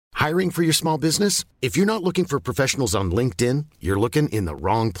Hiring for your small business? If you're not looking for professionals on LinkedIn, you're looking in the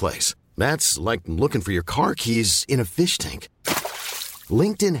wrong place. That's like looking for your car keys in a fish tank.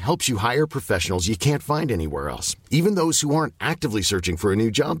 LinkedIn helps you hire professionals you can't find anywhere else, even those who aren't actively searching for a new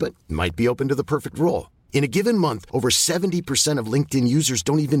job but might be open to the perfect role. In a given month, over 70% of LinkedIn users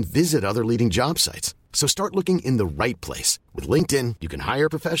don't even visit other leading job sites. So start looking in the right place. With LinkedIn, you can hire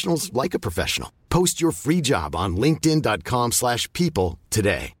professionals like a professional. Post your free job on linkedin.com/people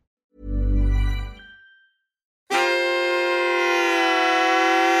today.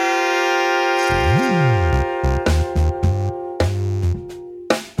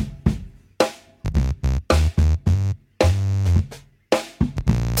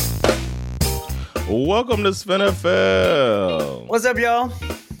 Welcome to SveNFL. What's up, y'all?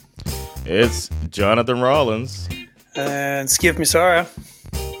 It's Jonathan Rollins. And Skip Misara.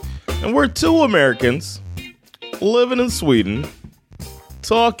 And we're two Americans living in Sweden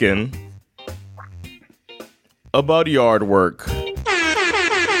talking about yard work.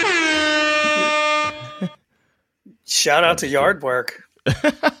 Shout out to yard work.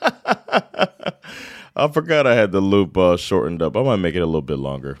 I forgot I had the loop shortened up. I might make it a little bit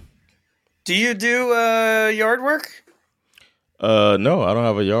longer. Do you do yard work? No, I don't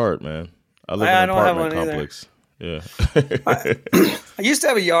have a yard, man. I live in an apartment complex. Yeah. I used to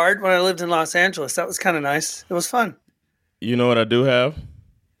have a yard when I lived in Los Angeles. That was kind of nice. It was fun. You know what I do have?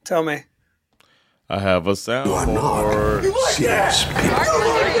 Tell me. I have a soundboard.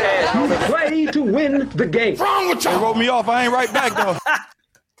 Play to win the game. What's wrong with y'all? They wrote me off. I ain't right back though.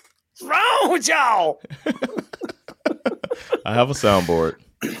 What's wrong with y'all? I have a soundboard.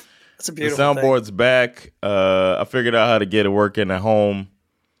 That's a beautiful The soundboard's thing. back. I figured out how to get it working at home,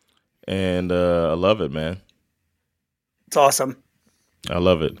 and I love it, man. It's awesome. I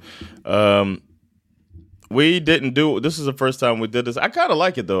love it. We didn't do this is the first time we did this. I kind of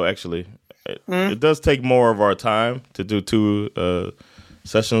like it though. Actually, it does take more of our time to do two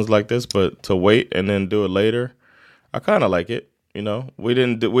sessions like this, but to wait and then do it later, I kind of like it. You know,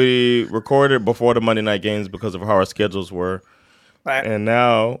 we recorded before the Monday night games because of how our schedules were. Right. And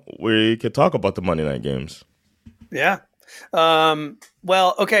now we could talk about the Monday night games. Yeah.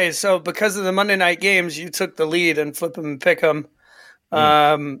 Well, okay. So because of the Monday night games, you took the lead and flip them and pick them.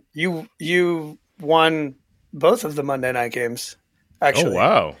 You won both of the Monday night games. Actually.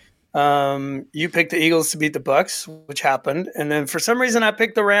 Oh, wow. You picked the Eagles to beat the Bucks, which happened, and then for some reason I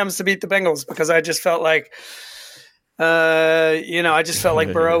picked the Rams to beat the Bengals because I just felt like, Burrow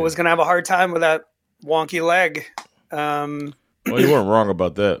was going to have a hard time with that wonky leg. Well, you weren't wrong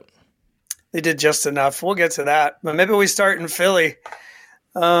about that. They did just enough. We'll get to that. But maybe we start in Philly.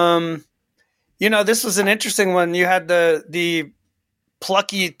 This was an interesting one. You had the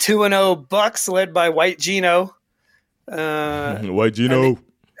plucky 2-0 Bucks led by White Gino. White Gino.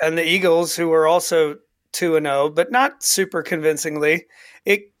 And the Eagles, who were also 2-0, but not super convincingly.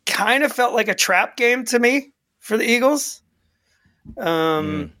 It kind of felt like a trap game to me for the Eagles.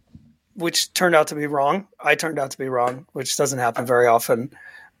 Which turned out to be wrong. I turned out to be wrong, which doesn't happen very often.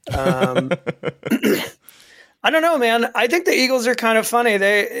 I don't know, man. I think the Eagles are kind of funny.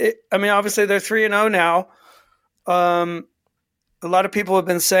 Obviously they're 3-0 now. A lot of people have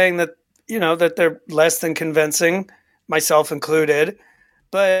been saying that, that they're less than convincing, myself included.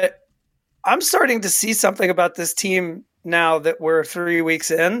 But I'm starting to see something about this team now that we're 3 weeks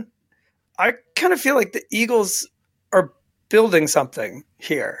in. I kind of feel like the Eagles are building something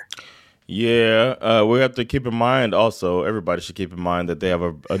here. Yeah, we have to keep in mind also, everybody should keep in mind that they have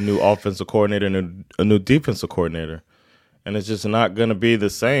a new offensive coordinator and a new defensive coordinator. And it's just not going to be the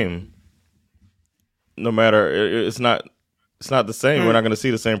same. No matter, it's not the same. We're not going to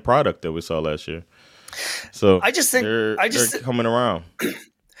see the same product that we saw last year. So I just think they're coming around.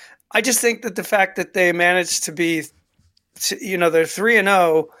 I just think that the fact that they managed to be, they're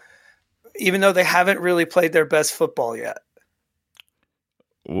 3-0, even though they haven't really played their best football yet.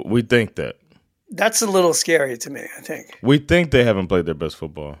 We think that. That's a little scary to me, I think. We think they haven't played their best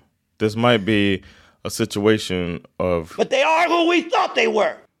football. This might be a situation of... But they are who we thought they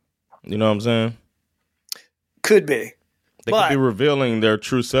were. You know what I'm saying? Could be. They could be revealing their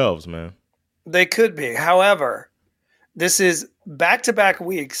true selves, man. They could be. However, this is back-to-back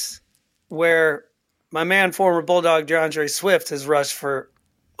weeks where my man, former Bulldog DeAndre Swift, has rushed for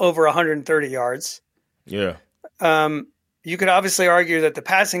over 130 yards. Yeah. You could obviously argue that the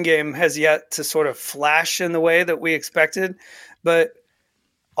passing game has yet to sort of flash in the way that we expected, but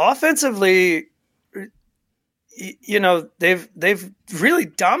offensively, they've really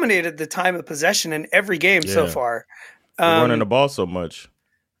dominated the time of possession in every game so far. They're running the ball so much.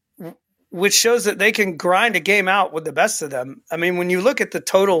 which shows that they can grind a game out with the best of them. I mean, when you look at the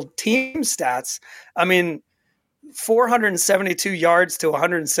total team stats, I mean, 472 yards to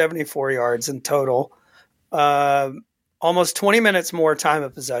 174 yards in total, almost 20 minutes more time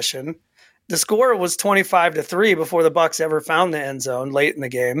of possession. The score was 25-3 before the Bucs ever found the end zone late in the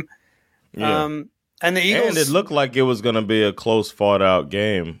game. Yeah. And the Eagles, and it looked like it was going to be a close, fought-out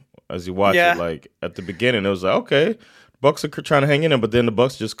game as you watch it. Like at the beginning, it was like, okay, Bucs are trying to hang in there, but then the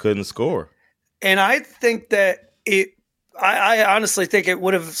Bucs just couldn't score. And I think that I honestly think it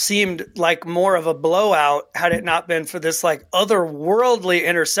would have seemed like more of a blowout had it not been for this like otherworldly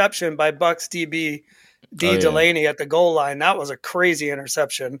interception by Bucs DB Delaney at the goal line. That was a crazy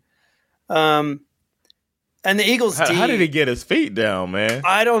interception. And the Eagles how did he get his feet down, man?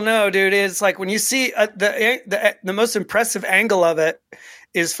 I don't know, dude. It's like when you see the most impressive angle of it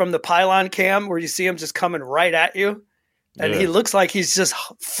is from the pylon cam where you see him just coming right at you. And he looks like he's just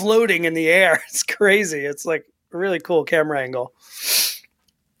floating in the air. It's crazy. It's like a really cool camera angle.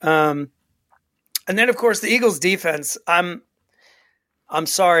 And then, of course, the Eagles defense. I'm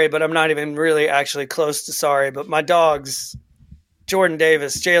sorry, but I'm not even really actually close to sorry. But my dogs, Jordan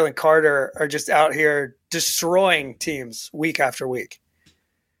Davis, Jalen Carter, are just out here destroying teams week after week.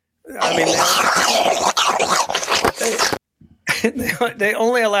 I mean, they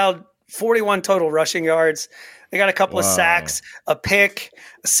only allowed 41 total rushing yards. They got a couple of sacks, a pick,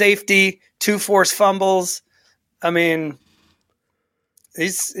 a safety, 2 forced fumbles. I mean,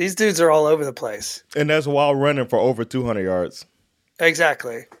 these dudes are all over the place. And that's while running for over 200 yards.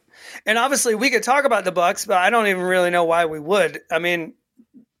 Exactly. And obviously we could talk about the Bucs, but I don't even really know why we would. I mean,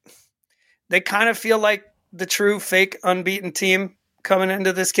 they kind of feel like the true fake unbeaten team coming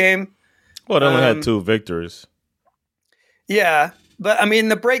into this game. Well, they only had 2 victories. Yeah. But, I mean,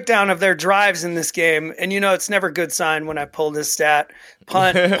 the breakdown of their drives in this game, and, it's never a good sign when I pull this stat.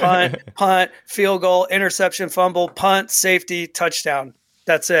 Punt, field goal, interception, fumble, punt, safety, touchdown.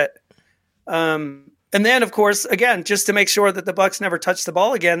 That's it. And then, of course, again, just to make sure that the Bucs never touch the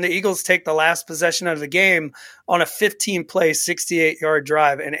ball again, the Eagles take the last possession of the game on a 15-play, 68-yard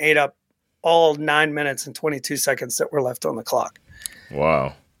drive and ate up all 9 minutes and 22 seconds that were left on the clock.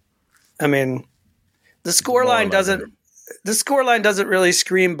 Wow. I mean, the scoreline doesn't really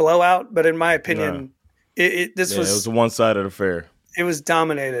scream blowout, but in my opinion, it was a one-sided affair. It was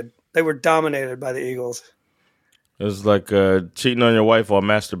dominated. They were dominated by the Eagles. It was like cheating on your wife while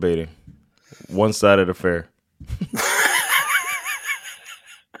masturbating. One-sided affair. I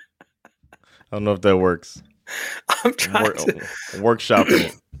don't know if that works. I'm trying to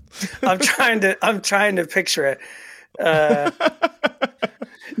workshopping it. I'm trying to picture it.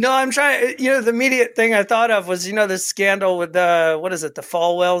 No, I'm trying. The immediate thing I thought of was, this scandal with the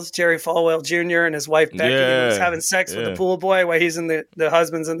Falwells, Jerry Falwell Jr. and his wife Becky was having sex with the pool boy while he's in the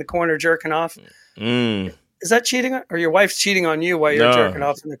husband's in the corner jerking off. Is that cheating, or your wife's cheating on you while you're jerking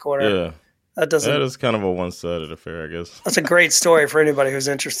off in the corner? Yeah. That is kind of a one-sided affair, I guess. That's a great story for anybody who's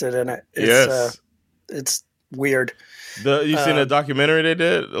interested in it. It's weird. You seen a documentary they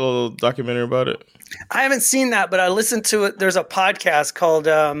did? A little documentary about it? I haven't seen that, but I listened to it. There's a podcast called,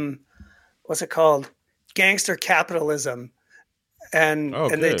 what's it called? Gangster Capitalism. And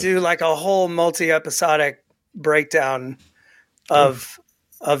they do like a whole multi-episodic breakdown of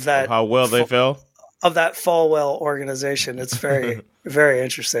that. How well they fell? Of that Falwell organization. It's very, very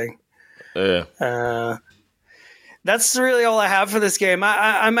interesting. Yeah. That's really all I have for this game.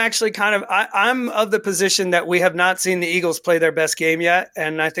 I'm actually I'm of the position that we have not seen the Eagles play their best game yet,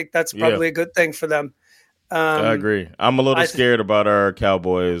 and I think that's probably a good thing for them. I agree. I'm a little scared about our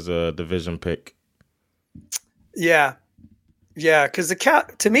Cowboys division pick. Yeah, because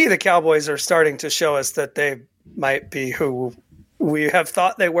to me the Cowboys are starting to show us that they might be who we have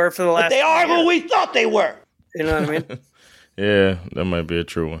thought they were for the last. But they are who we thought they were. You know what I mean? Yeah, that might be a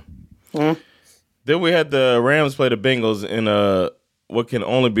true one. Mm-hmm. Then we had the Rams play the Bengals in what can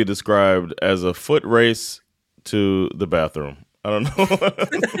only be described as a foot race to the bathroom. I don't know.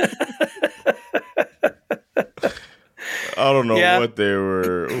 I don't know what they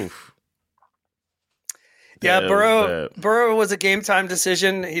were. Oof. Yeah, Burrow was a game time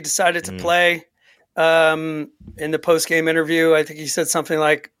decision. He decided to play. In the post game interview, I think he said something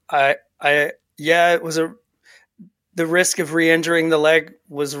like, it was the risk of re-injuring the leg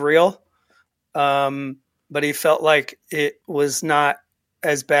was real. But he felt like it was not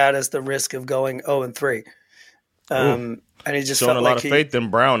as bad as the risk of going 0-3. And he just showing felt a lot of faith in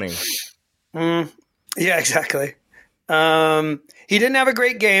Browning. Yeah, exactly. He didn't have a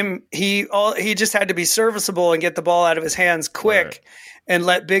great game. He just had to be serviceable and get the ball out of his hands quick and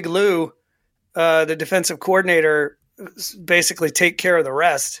let Big Lou, the defensive coordinator, basically take care of the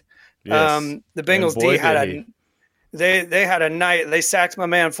rest. Yes. The Bengals D they had a night. They sacked my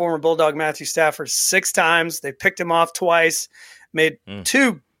man, former Bulldog Matthew Stafford, 6 times. They picked him off twice, made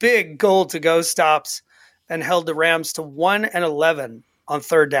 2 big goal-to-go stops, and held the Rams to 1-11 on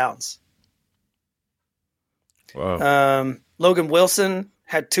third downs. Wow. Logan Wilson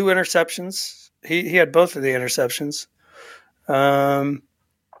had 2 interceptions. He had both of the interceptions.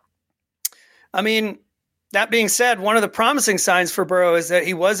 I mean, that being said, one of the promising signs for Burrow is that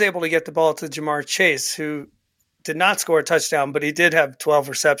he was able to get the ball to Jamar Chase, who did not score a touchdown, but he did have 12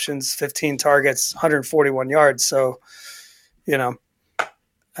 receptions, 15 targets, 141 yards. So,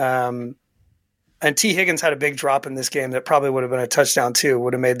 and T. Higgins had a big drop in this game that probably would have been a touchdown too.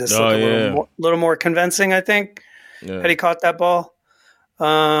 Would have made this look a little more convincing, I think, had he caught that ball.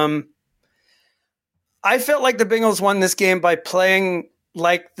 I felt like the Bengals won this game by playing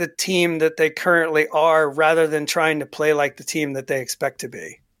like the team that they currently are rather than trying to play like the team that they expect to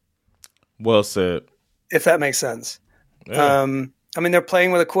be. Well said. If that makes sense. Yeah. They're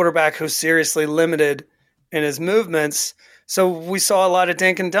playing with a quarterback who's seriously limited in his movements. So we saw a lot of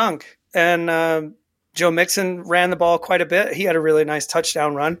dink and dunk. And Joe Mixon ran the ball quite a bit. He had a really nice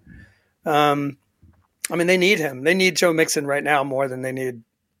touchdown run. They need him. They need Joe Mixon right now more than they need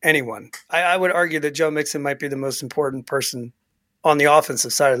anyone. I would argue that Joe Mixon might be the most important person on the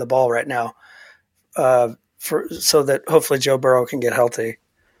offensive side of the ball right now, so that hopefully Joe Burrow can get healthy.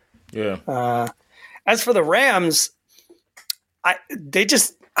 Yeah. As for the Rams, I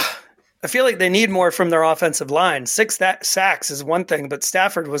feel like they need more from their offensive line. 6 sacks is one thing, but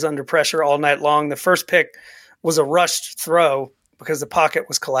Stafford was under pressure all night long. The first pick was a rushed throw because the pocket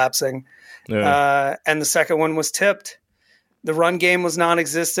was collapsing. Yeah. And the second one was tipped. The run game was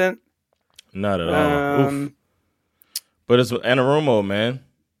non-existent. Not at all. But it's Anarumo, man.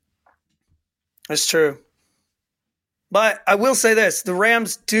 That's true. But I will say this. The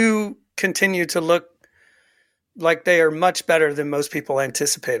Rams do continue to look like they are much better than most people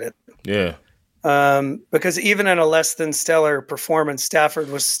anticipated. Yeah. Because even in a less than stellar performance, Stafford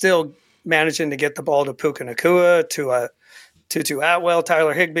was still managing to get the ball to Puka Nacua, to Tutu Atwell,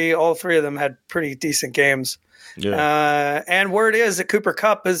 Tyler Higbee. All 3 of them had pretty decent games. Yeah. And word is that Cooper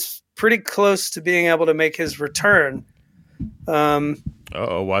Kupp is pretty close to being able to make his return.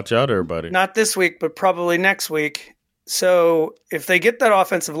 Watch out, everybody. Not this week, but probably next week. So if they get that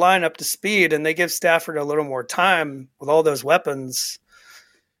offensive line up to speed and they give Stafford a little more time with all those weapons,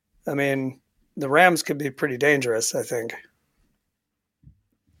 the Rams could be pretty dangerous, I think.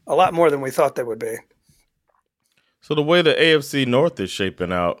 A lot more than we thought they would be. So the way the AFC North is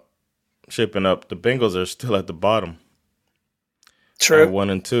shaping up, the Bengals are still at the bottom. True.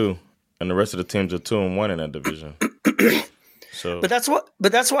 1-2, and the rest of the teams are 2-1 in that division. But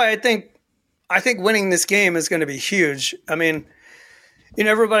that's why I think winning this game is going to be huge.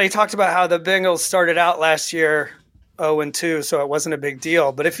 Everybody talked about how the Bengals started out last year 0-2, so it wasn't a big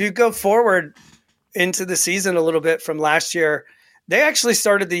deal. But if you go forward into the season a little bit from last year, they actually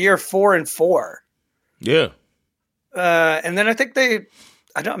started the year 4-4. Yeah. And then I think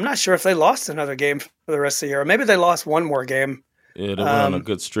I'm not sure if they lost another game for the rest of the year. Or maybe they lost one more game. Yeah, they went on a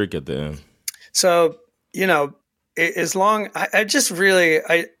good streak at the end. So, as long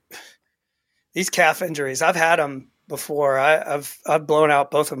these calf injuries, I've had them before. I've blown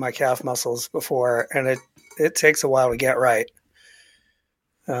out both of my calf muscles before, and it takes a while to get right.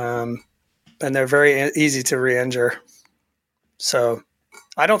 And they're very easy to re-injure. So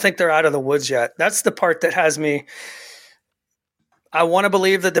I don't think they're out of the woods yet. That's the part that has me. I want to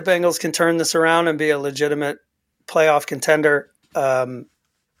believe that the Bengals can turn this around and be a legitimate playoff contender.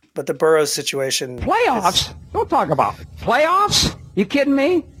 But the Burrow situation. Playoffs? Don't talk about playoffs. You kidding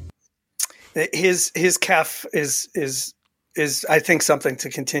me? His calf is I think something to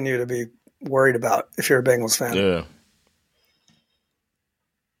continue to be worried about if you're a Bengals fan. Yeah.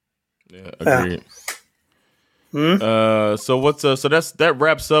 Yeah, agreed. So that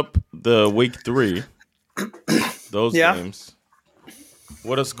wraps up the week 3. Those games.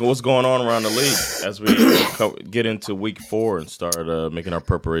 What's going on around the league as we get into week 4 and start making our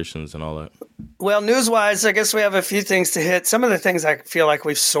preparations and all that? Well, news-wise, I guess we have a few things to hit. Some of the things I feel like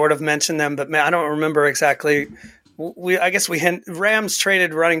we've sort of mentioned them, but I don't remember exactly. Rams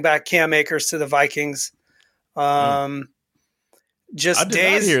traded running back Cam Akers to the Vikings. I did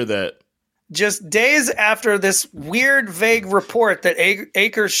not hear that. Just days after this weird, vague report that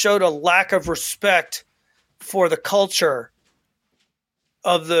Akers showed a lack of respect for the culture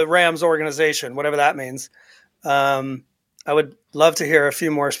of the Rams organization, whatever that means. I would love to hear a few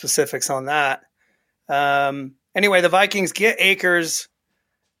more specifics on that. Anyway, the Vikings get Akers.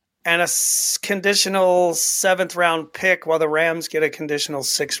 and a conditional 7th round pick, while the Rams get a conditional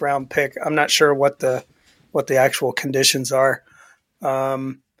 6th round pick. I'm not sure what the actual conditions are.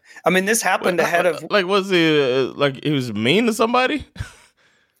 I mean, this happened ahead of like, was he like he was mean to somebody?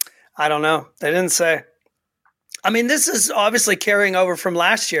 I don't know. They didn't say. I mean, this is obviously carrying over from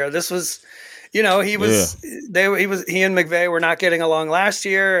last year. This was, he and McVay were not getting along last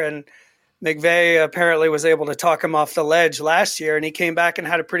year, and McVay apparently was able to talk him off the ledge last year, and he came back and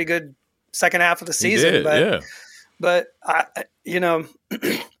had a pretty good second half of the season. He did, but I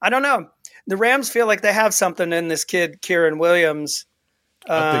don't know. The Rams feel like they have something in this kid, Kieran Williams.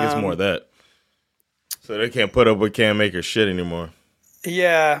 I think it's more that. So they can't put up with Cam Akers shit anymore.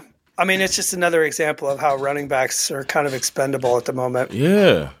 Yeah. I mean, it's just another example of how running backs are kind of expendable at the moment.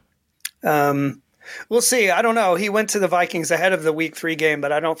 Yeah. We'll see. I don't know. He went to the Vikings ahead of the Week 3 game,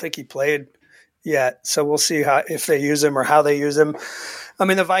 but I don't think he played yet. So we'll see if they use him or how they use him. I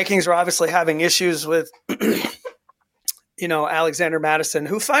mean, the Vikings are obviously having issues with, Alexander Mattison,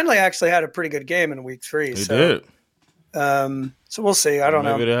 who finally actually had a pretty good game in Week 3. He did. So we'll see. I don't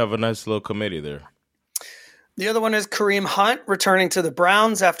know. Maybe they have a nice little committee there. The other one is Kareem Hunt returning to the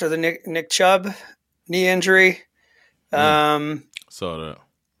Browns after the Nick Chubb knee injury. Saw that.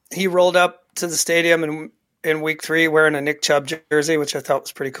 He rolled up to the stadium in Week 3 wearing a Nick Chubb jersey, which I thought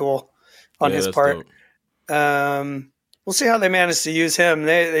was pretty cool on his part. We'll see how they manage to use him.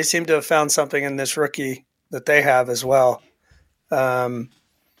 They seem to have found something in this rookie that they have as well. The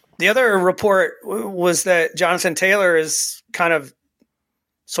other report was that Jonathan Taylor is kind of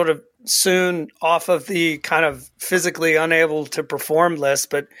sort of soon off of the kind of physically unable to perform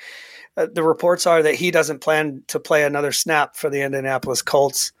list, but the reports are that he doesn't plan to play another snap for the Indianapolis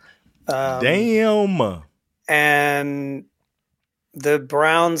Colts. Damn. And the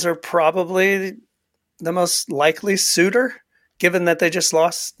Browns are probably the most likely suitor, given that they just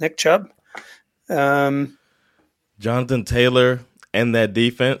lost Nick Chubb. Jonathan Taylor and that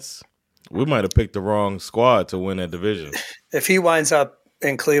defense, we might have picked the wrong squad to win that division. If he winds up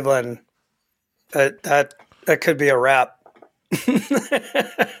in Cleveland, that could be a wrap.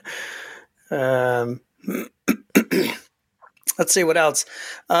 Let's see what else.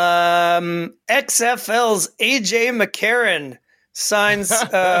 XFL's AJ McCarron signs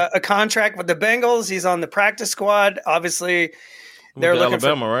a contract with the Bengals. He's on the practice squad. Obviously, they're looking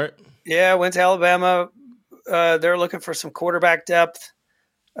Alabama, right? Yeah, went to Alabama. They're looking for some quarterback depth.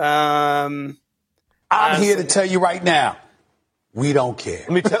 I'm here to tell you right now, we don't care.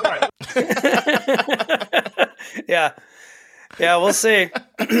 Let me tell you. Yeah, we'll see.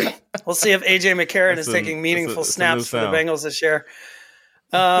 We'll see if AJ McCarron is taking meaningful snaps for the Bengals this year.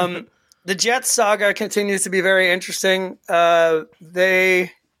 The Jets saga continues to be very interesting. They're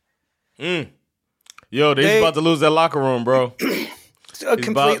about to lose that locker room, bro.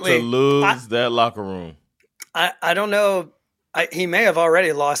 Completely about to lose that locker room. I don't know. He may have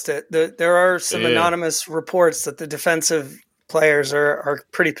already lost it. There are some anonymous reports that the defensive players are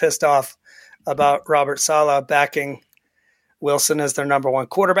pretty pissed off about Robert Saleh backing Wilson as their number one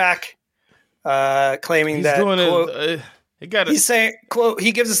quarterback, claiming He's that doing quote, he's saying, quote,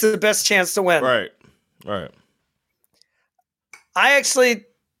 he gives us the best chance to win. Right. I actually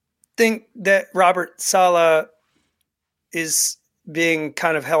think that Robert Saleh is being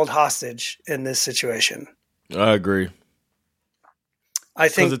kind of held hostage in this situation. I agree. I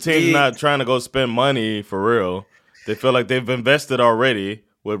think because the team's not trying to go spend money for real. They feel like they've invested already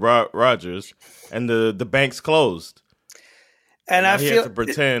with Rodgers, and the bank's closed. And I feel he has to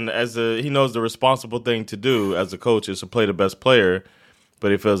pretend he knows the responsible thing to do as a coach is to play the best player,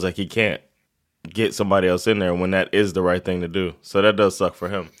 but he feels like he can't get somebody else in there when that is the right thing to do. So that does suck for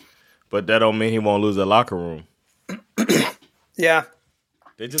him, but that don't mean he won't lose the locker room. Yeah,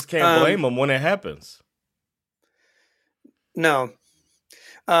 they just can't blame him when it happens. No.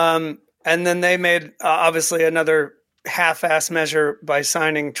 And then they made obviously another half-ass measure by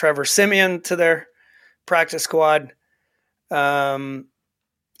signing Trevor Siemian to their practice squad. I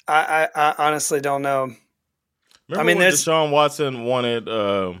honestly don't know. Remember when Deshaun Watson wanted?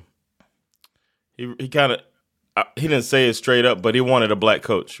 He kind of he didn't say it straight up, but he wanted a black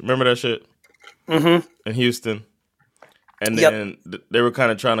coach. Remember that shit? Mm-hmm. In Houston, and then they were kind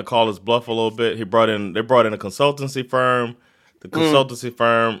of trying to call his bluff a little bit. They brought in a consultancy firm. The consultancy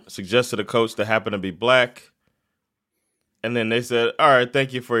firm suggested a coach that happened to be black. And then they said, all right,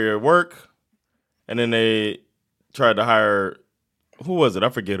 thank you for your work. And then they tried to hire, who was it? I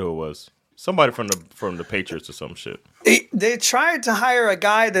forget who it was. Somebody from the Patriots or some shit. They tried to hire a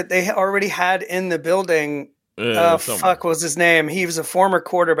guy that they already had in the building. What was his name? He was a former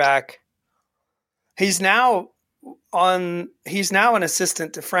quarterback. He's now he's now an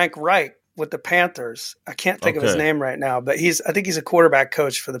assistant to Frank Reich with the Panthers. I can't think of his name right now, but I think he's a quarterback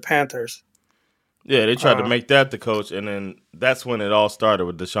coach for the Panthers. Yeah, they tried to make that the coach, and then that's when it all started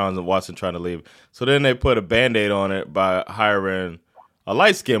with Deshaun Watson trying to leave. So then they put a Band-Aid on it by hiring a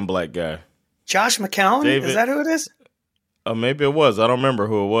light-skinned black guy. Josh McCown? Is that who it is? Maybe it was. I don't remember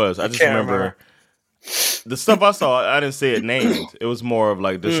who it was. I just remember the stuff I saw, I didn't see it named. It was more of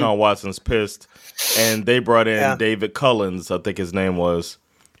like Deshaun Watson's pissed, and they brought in David Cullins, I think his name was,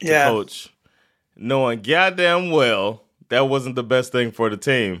 to coach, knowing goddamn well that wasn't the best thing for the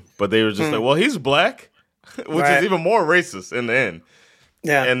team. But they were just like, well, he's black, which is even more racist in the end.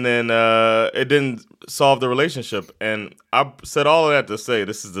 Yeah. And then it didn't solve the relationship. And I said all of that to say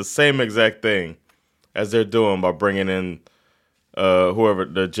this is the same exact thing as they're doing by bringing in whoever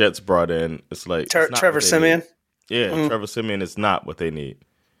the Jets brought in. It's like Trevor Siemian. Yeah, Trevor Siemian is not what they need.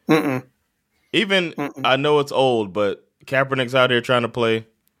 Even I know it's old, but Kaepernick's out here trying to play.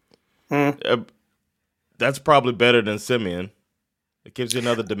 That's probably better than Siemian. It gives you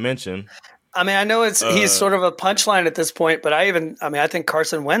another dimension. I mean, I know he's sort of a punchline at this point, but I think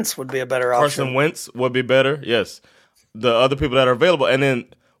Carson Wentz would be a better option. Carson Wentz would be better, yes. The other people that are available. And then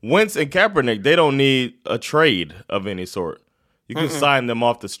Wentz and Kaepernick, they don't need a trade of any sort. You can sign them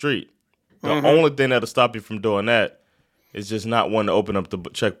off the street. The only thing that'll stop you from doing that is just not wanting to open up the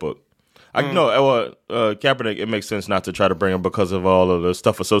checkbook. I know Kaepernick, it makes sense not to try to bring him because of all of the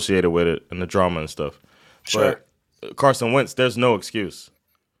stuff associated with it and the drama and stuff. Sure. But Carson Wentz, there's no excuse.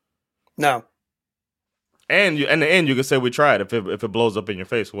 No. And in the end, you can say we tried if it blows up in your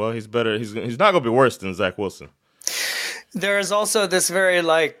face. Well, he's better. He's not going to be worse than Zach Wilson. There is also this very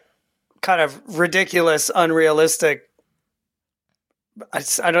kind of ridiculous, unrealistic.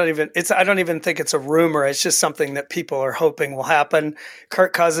 I don't even think it's a rumor. It's just something that people are hoping will happen.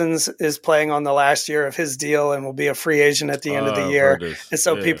 Kirk Cousins is playing on the last year of his deal and will be a free agent at the end of the year. And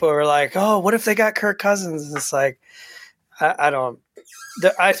so people are like, "Oh, what if they got Kirk Cousins?" And it's like,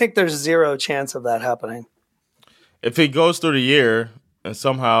 I think there's zero chance of that happening. If he goes through the year and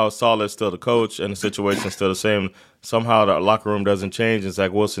somehow Saleh's still the coach and the situation's still the same, somehow the locker room doesn't change and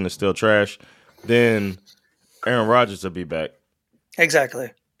Zach Wilson is still trash, then Aaron Rodgers will be back. Exactly.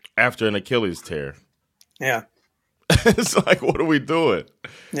 After an Achilles tear. Yeah. It's like, what are we doing?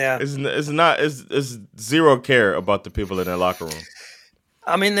 Yeah. It's zero care about the people in their locker room.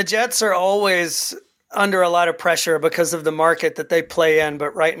 I mean, the Jets are always under a lot of pressure because of the market that they play in,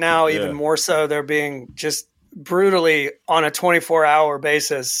 but right now, even more so, they're being just brutally on a 24-hour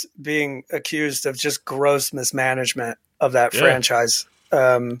basis being accused of just gross mismanagement of that franchise.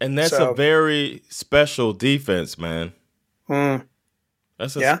 And that's a very special defense, man.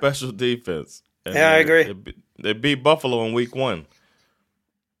 That's a special defense. And I agree. They beat Buffalo in week 1.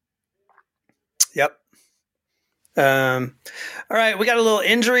 Yep. All right, we got a little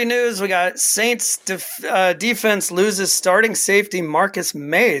injury news. We got Saints defense loses starting safety Marcus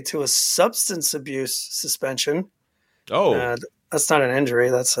May to a substance abuse suspension. Oh. That's not an injury.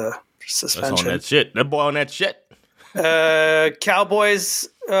 That's a suspension. That's on that shit. That boy on that shit. Cowboys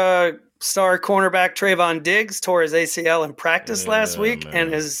star cornerback Trayvon Diggs tore his ACL in practice last week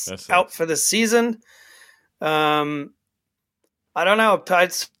and is out for the season. I don't know.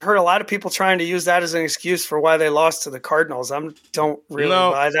 I've heard a lot of people trying to use that as an excuse for why they lost to the Cardinals. I don't really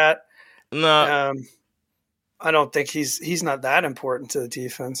buy that. No. I don't think he's not that important to the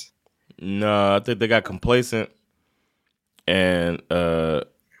defense. No, I think they got complacent. And,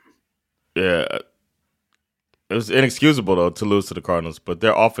 it was inexcusable, though, to lose to the Cardinals, but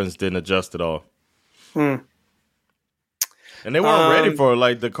their offense didn't adjust at all. And they weren't ready for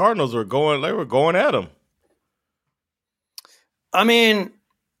it. The Cardinals were going at them. I mean,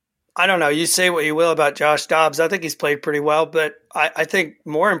 I don't know. You say what you will about Josh Dobbs. I think he's played pretty well, but I think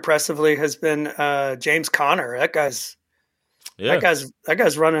more impressively has been James Conner. That guy's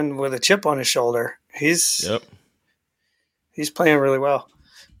running with a chip on his shoulder. He's playing really well.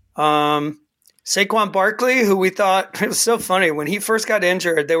 Saquon Barkley, who we thought, it was so funny when he first got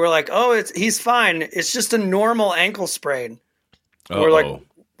injured, they were like, "Oh, he's fine. It's just a normal ankle sprain." We're like,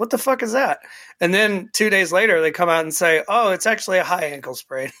 "What the fuck is that?" And then 2 days later, they come out and say, "Oh, it's actually a high ankle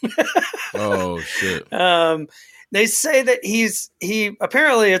sprain." Oh shit! They say that he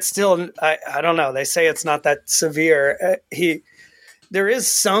apparently it's still I don't know. They say it's not that severe. There is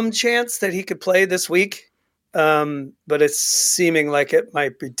some chance that he could play this week, but it's seeming like it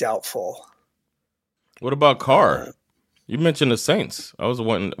might be doubtful. What about Carr? You mentioned the Saints. I was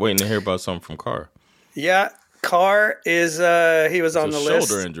waiting to hear about something from Carr. Yeah, Carr is he was on the list.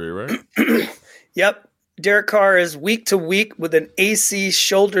 Shoulder injury, right? Yep. Derek Carr is week to week with an AC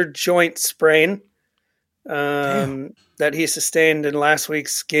shoulder joint sprain. that he sustained in last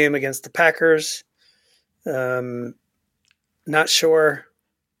week's game against the Packers.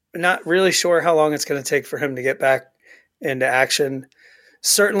 Not really sure how long it's going to take for him to get back into action.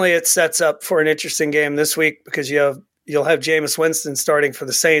 Certainly, it sets up for an interesting game this week because you'll have Jameis Winston starting for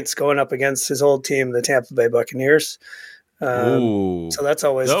the Saints going up against his old team, the Tampa Bay Buccaneers. So that's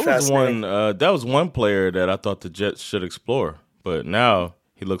always fascinating. That was one player that I thought the Jets should explore, but now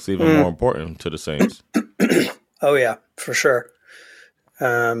he looks even more important to the Saints. Oh yeah, for sure.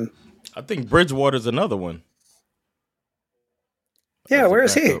 I think Bridgewater's another one. Yeah, where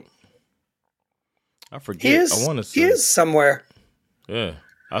is he? I forget. I want to see. He is somewhere. Yeah,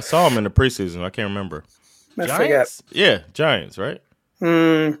 I saw him in the preseason. I can't remember. I forget. Yeah, Giants, right?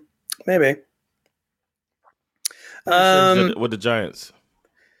 Maybe. With the Giants.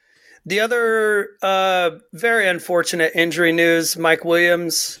 The other very unfortunate injury news: Mike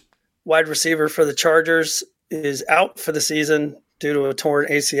Williams, wide receiver for the Chargers, is out for the season due to a torn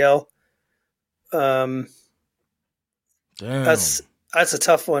ACL. Damn. That's a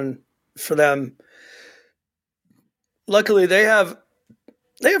tough one for them. Luckily, they have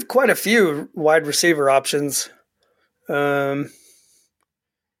quite a few wide receiver options.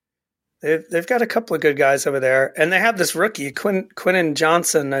 They've got a couple of good guys over there, and they have this rookie Quinnen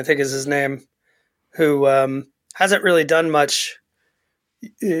Johnson, I think is his name, who hasn't really done much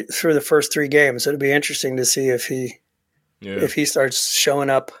through the first 3 games. It'll be interesting to see if he starts showing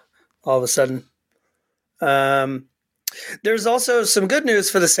up all of a sudden. There's also some good news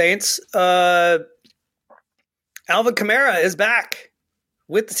for the Saints. Alvin Kamara is back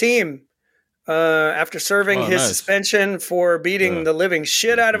with the team after serving his suspension for beating the living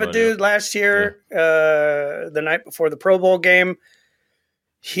shit out of a dude last year, the night before the Pro Bowl game.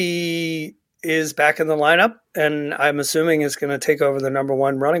 He is back in the lineup, and I'm assuming is going to take over the number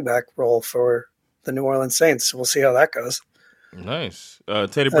 1 running back role for the New Orleans Saints. We'll see how that goes. Nice.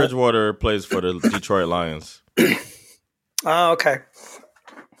 Teddy Bridgewater plays for the Detroit Lions. Oh, okay.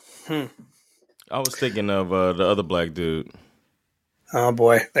 I was thinking of the other black dude. Oh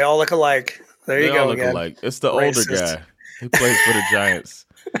boy, they all look alike. There you go again. Alike. It's the older guy. He plays for the Giants.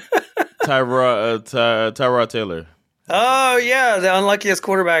 Tyrod Taylor. Oh yeah, the unluckiest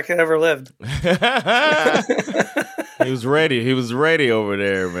quarterback that ever lived. He was ready. He was ready over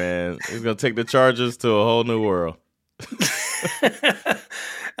there, man. He's gonna take the Chargers to a whole new world.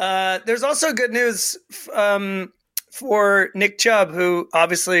 There's also good news for Nick Chubb, who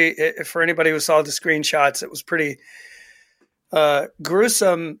obviously, for anybody who saw the screenshots, it was pretty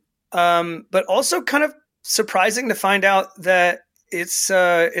gruesome, but also kind of surprising to find out that it's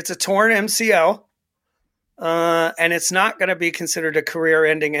a torn MCL, and it's not going to be considered a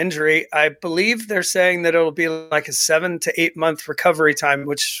career-ending injury. I believe they're saying that it'll be like a 7 to 8 month recovery time,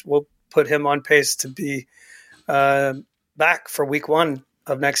 which will put him on pace to be back for week 1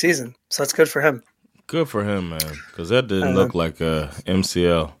 of next season. So that's good for him. Good for him, man, because that didn't look like a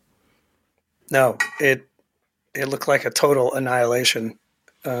MCL. No, it looked like a total annihilation.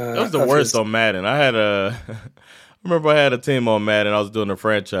 That was the worst on Madden. I remember I had a team on Madden. I was doing a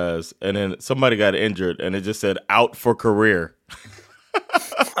franchise, and then somebody got injured, and it just said out for career.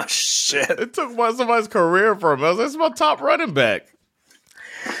 Oh, shit. It took somebody's career from him. I was like, it's my top running back.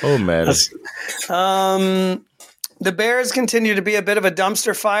 Oh, Madden. The Bears continue to be a bit of a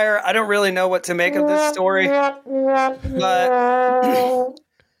dumpster fire. I don't really know what to make of this story, but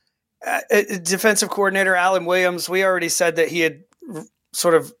defensive coordinator Alan Williams, we already said that he had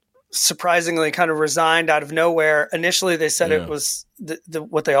sort of surprisingly kind of resigned out of nowhere. Initially, they said it was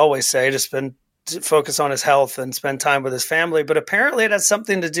what they always say, to focus on his health and spend time with his family. But apparently it has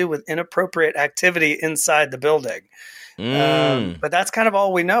something to do with inappropriate activity inside the building. But that's kind of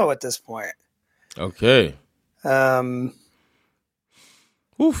all we know at this point. Okay. Yeah.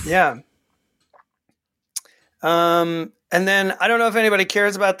 And then I don't know if anybody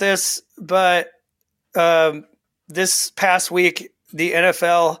cares about this, but this past week, the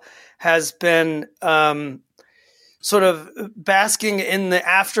NFL has been sort of basking in the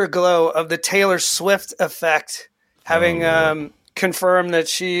afterglow of the Taylor Swift effect, having confirmed that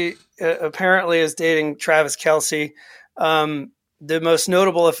she apparently is dating Travis Kelce. The most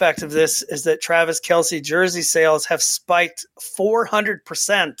notable effect of this is that Travis Kelce jersey sales have spiked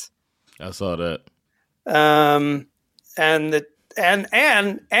 400%. I saw that.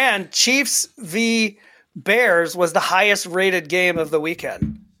 And Chiefs v. Bears was the highest rated game of the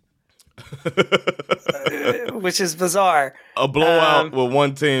weekend, which is bizarre. A blowout with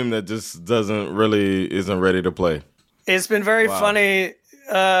one team that just isn't ready to play. It's been very funny.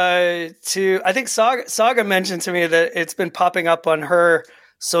 I think Saga mentioned to me that it's been popping up on her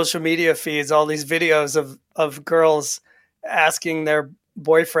social media feeds all these videos of girls asking their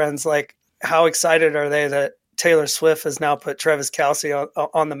boyfriends, like, how excited are they that Taylor Swift has now put Travis Kelce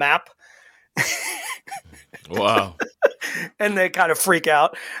on the map. Wow. And they kind of freak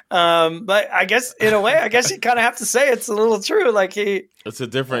out. But I guess in a way, I guess you kind of have to say it's a little true. Like it's a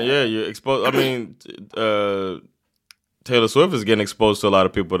different, you expose. I mean, Taylor Swift is getting exposed to a lot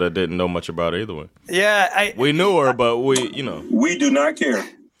of people that didn't know much about her either way. Yeah. We knew her, but we do not care.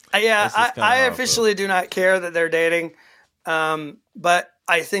 I officially do not care that they're dating. But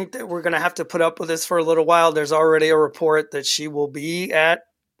I think that we're going to have to put up with this for a little while. There's already a report that she will be at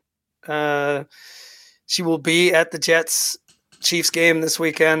the Jets Chiefs game this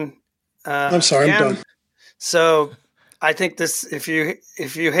weekend. I'm sorry, again. I'm done. So I think this, if you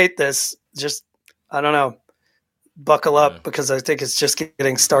hate this, just, I don't know, buckle up because I think it's just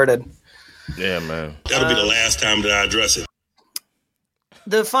getting started. Yeah, man. That'll be the last time that I address it.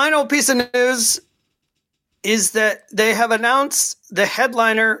 The final piece of news is that they have announced the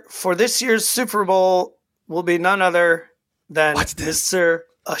headliner for this year's Super Bowl will be none other than Mr.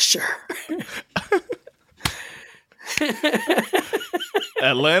 Usher.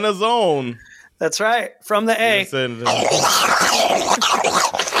 Atlanta's own. That's right. From the A.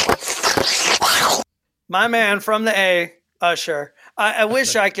 My man from the A, Usher. I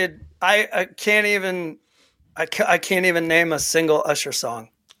wish I could. I can't even name a single Usher song.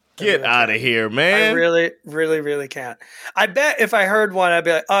 Get out of here, man. I really, really, really can't. I bet if I heard one, I'd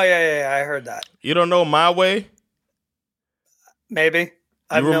be like, oh, yeah, I heard that. You don't know My Way? Maybe.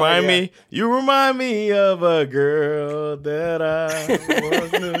 You remind me of a girl that I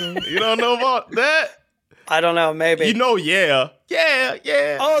once knew. You don't know about that? I don't know. Maybe. You know, yeah.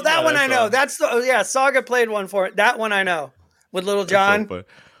 Oh, that one I know. That's the Saga played one for it. That one I know. With Little John. So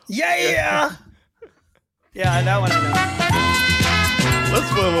yeah, that one I know. Let's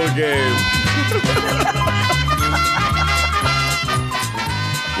play a little game.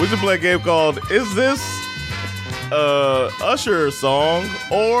 We should play a game called Is This Usher song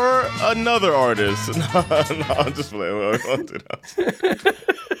or another artist? No, I'm just playing. We won't do that.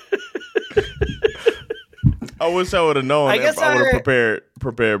 I wish I would have known. I would have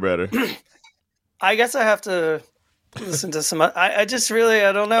prepared better. I guess I have to listen to some. I just really,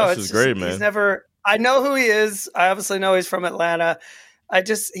 I don't know. This is great, man. He's never. I know who he is. I obviously know he's from Atlanta.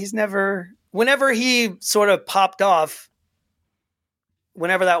 He's never. Whenever he sort of popped off,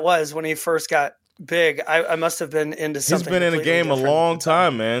 whenever that was, when he first got big, I must have been into something. He's been in the game a long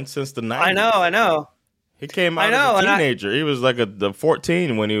time, man, since the 90s. I know. He came out as a teenager. He was like the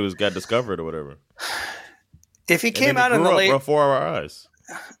 14 when he got discovered or whatever. If he came out in the late before our eyes.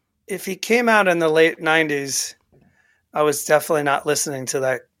 If he came out in the late 90s, I was definitely not listening to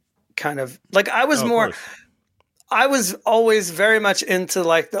that kind of like I was I was always very much into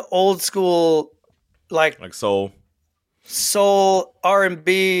like the old school like soul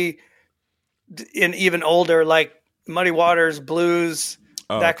R&B and even older like Muddy Waters, blues,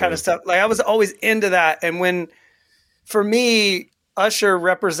 that kind of stuff. Like I was always into that. And for me, Usher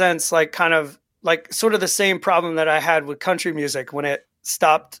represents like kind of like sort of the same problem that I had with country music when it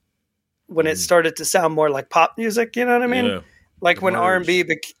started to sound more like pop music, you know what I mean? Yeah. Like when R&B,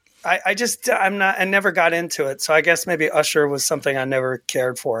 I never got into it. So I guess maybe Usher was something I never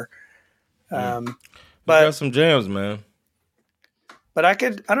cared for. But got some jams, man. But I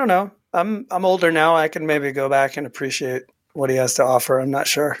don't know. I'm older now. I can maybe go back and appreciate what he has to offer. I'm not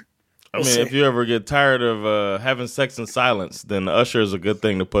sure. We'll see. If you ever get tired of having sex in silence, then Usher is a good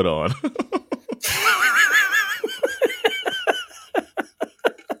thing to put on.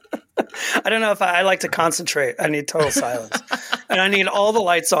 I don't know if I like to concentrate. I need total silence. And I need all the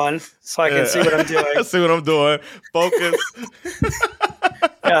lights on so I can see what I'm doing. See what I'm doing. Focus.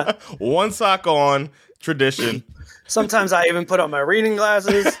 Yeah. One sock on. Tradition. Sometimes I even put on my reading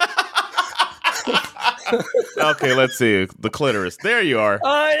glasses. Okay, let's see. The clitoris. There you are.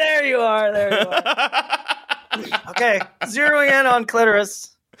 Oh, there you are. Okay, zeroing in on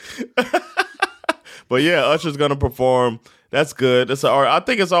clitoris. But yeah, Usher's going to perform. That's good. I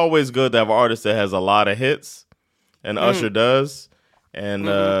think it's always good to have an artist that has a lot of hits, and Usher does, and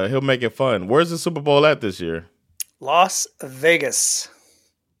he'll make it fun. Where's the Super Bowl at this year? Las Vegas.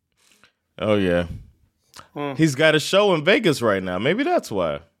 Oh, yeah. He's got a show in Vegas right now. Maybe that's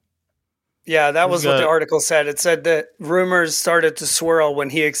why. Yeah, that was what the article said. It said that rumors started to swirl when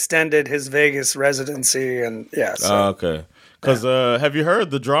he extended his Vegas residency, and yeah. So, okay. Because have you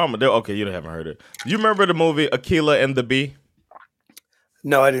heard the drama? Okay, you haven't heard it. You remember the movie Akeelah and the Bee?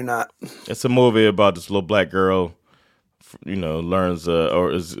 No, I do not. It's a movie about this little black girl learns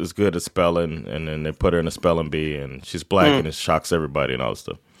or is good at spelling, and then they put her in a spelling bee, and she's black, and it shocks everybody and all this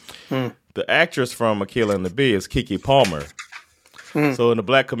stuff. The actress from Akeelah and the Bee is Keke Palmer. So in the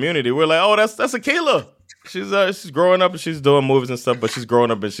black community, we're like, oh, that's Akeelah. She's growing up and she's doing movies and stuff, but she's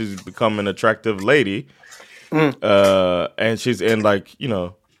growing up and she's become an attractive lady. And she's in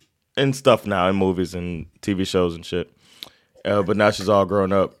in stuff now, in movies and TV shows and shit. But now she's all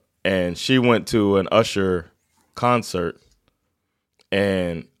grown up, and she went to an Usher concert,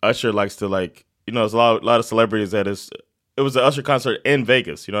 and Usher likes to there's a lot of celebrities it was an Usher concert in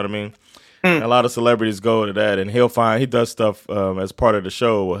Vegas, you know what I mean? And a lot of celebrities go to that, and he does stuff as part of the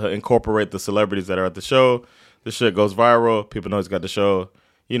show. He'll incorporate the celebrities that are at the show. The shit goes viral. People know he's got the show.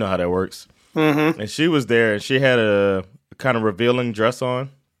 You know how that works. And she was there, and she had a kind of revealing dress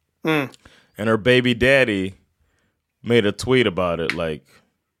on. And her baby daddy made a tweet about it, like,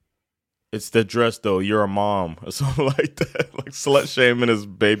 it's the dress, though. You're a mom, or something like that. Like slut shaming his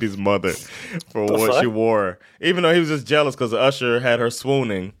baby's mother for what she wore. Even though he was just jealous because Usher had her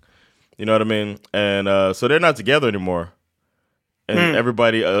swooning. You know what I mean? And so they're not together anymore. And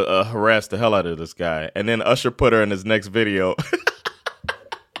everybody harassed the hell out of this guy. And then Usher put her in his next video.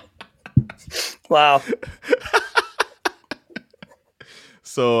 Wow.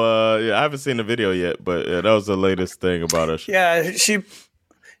 So, I haven't seen the video yet, but that was the latest thing about Usher. Yeah,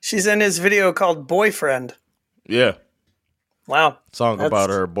 she's in his video called Boyfriend. Yeah. Wow. Song about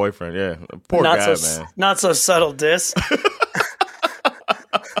her boyfriend, yeah. Poor guy, man. Not so subtle diss.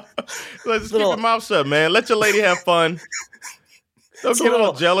 Let's keep your mouth shut, man. Let your lady have fun. Don't get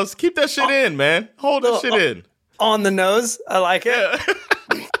all jealous. Keep that shit in, man. Hold that shit in. On the nose. I like it.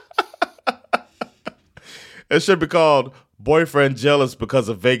 Yeah. It should be called Boyfriend Jealous Because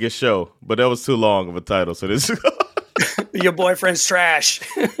of Vegas Show. But that was too long of a title. So this Your boyfriend's trash.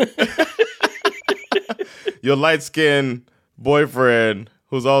 Your light-skinned boyfriend,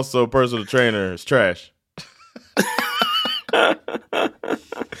 who's also a personal trainer, is trash.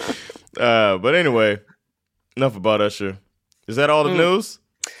 But anyway, enough about Usher. Is that all the news?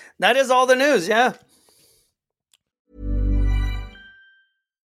 That is all the news, yeah.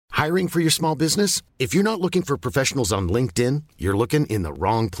 Hiring for your small business? If you're not looking for professionals on LinkedIn, you're looking in the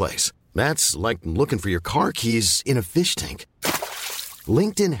wrong place. That's like looking for your car keys in a fish tank.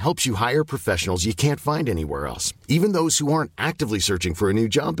 LinkedIn helps you hire professionals you can't find anywhere else, even those who aren't actively searching for a new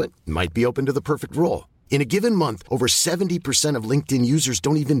job but might be open to the perfect role. In a given month, over 70% of LinkedIn users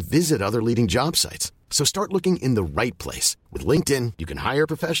don't even visit other leading job sites. So start looking in the right place. With LinkedIn, you can hire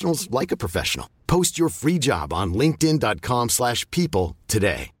professionals like a professional. Post your free job on linkedin.com/people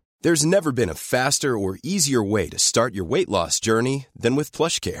today. There's never been a faster or easier way to start your weight loss journey than with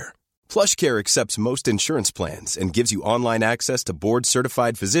PlushCare. PlushCare accepts most insurance plans and gives you online access to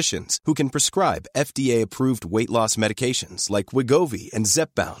board-certified physicians who can prescribe FDA-approved weight loss medications like Wegovy and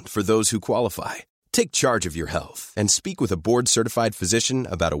Zepbound for those who qualify. Take charge of your health and speak with a board-certified physician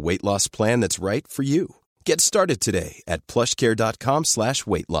about a weight loss plan that's right for you. Get started today at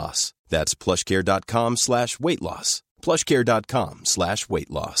plushcare.com/weight loss. That's plushcare.com/weight loss. plushcare.com/weight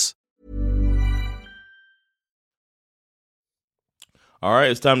loss. All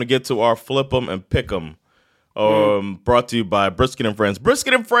right, it's time to get to our Flip 'em and Pick 'em. Brought to you by Brisket and Friends.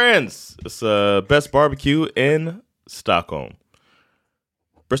 Brisket and Friends! It's the best barbecue in Stockholm.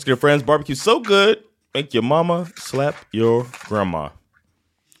 Brisket and Friends barbecue so good, make your mama slap your grandma.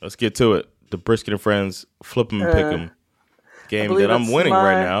 Let's get to it. The Brisket and Friends Flip 'em and Pick 'em game that I'm winning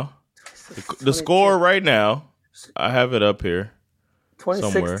right now. The score right now, I have it up here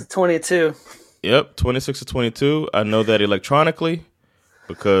 26 to 22. Yep, 26 to 22. I know that electronically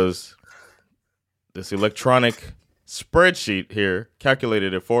because this electronic spreadsheet here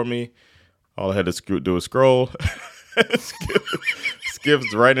calculated it for me. All I had to do was scroll.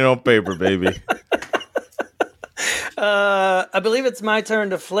 Skip's writing on paper, baby. I believe it's my turn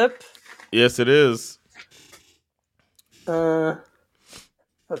to flip. Yes, it is.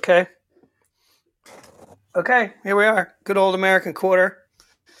 Okay. Okay, here we are. Good old American quarter.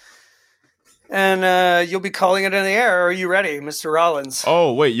 And you'll be calling it in the air. Are you ready, Mr. Rollins?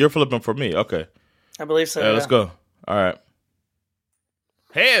 Oh, wait, you're flipping for me. Okay. I believe so. Yeah, let's go. All right.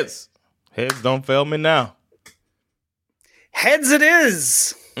 Heads. Heads, don't fail me now. Heads it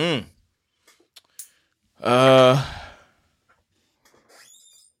is. You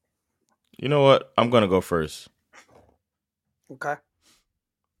know what? I'm going to go first. Okay.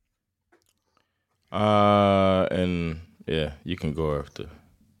 And yeah, you can go after.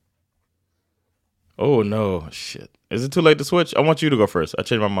 Oh no, shit. Is it too late to switch? I want you to go first. I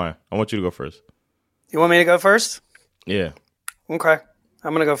changed my mind. I want you to go first. You want me to go first? Yeah. Okay.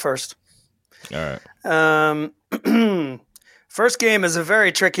 I'm going to go first. All right. First game is a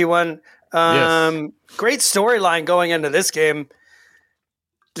very tricky one. Yes. Great storyline going into this game.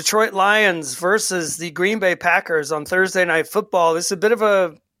 Detroit Lions versus the Green Bay Packers on Thursday Night Football. This is a bit of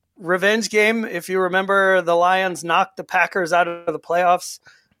a revenge game. If you remember, the Lions knocked the Packers out of the playoffs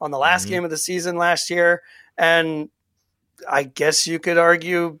on the last game of the season last year. And I guess you could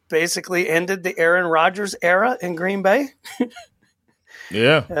argue basically ended the Aaron Rodgers era in Green Bay.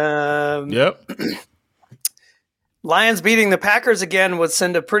 Yeah. Yep. Lions beating the Packers again would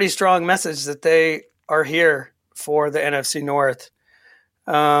send a pretty strong message that they are here for the NFC North.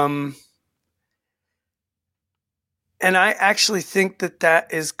 And I actually think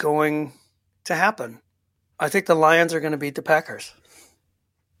that is going to happen. I think the Lions are going to beat the Packers.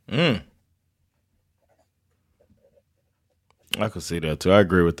 I could see that too. I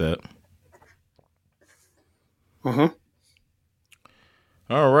agree with that. Mm-hmm.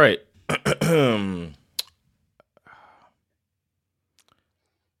 All right.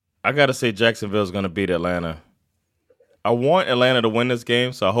 I got to say Jacksonville's going to beat Atlanta. I want Atlanta to win this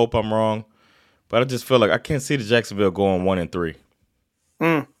game, so I hope I'm wrong. But I just feel like I can't see the Jacksonville going 1-3.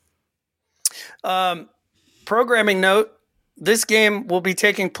 Programming note, this game will be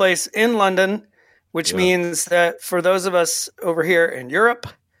taking place in London, which means that for those of us over here in Europe,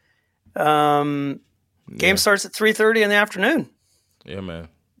 game starts at 3:30 in the afternoon. Yeah, man.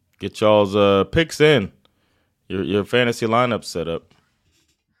 Get y'all's picks in. Your fantasy lineup set up.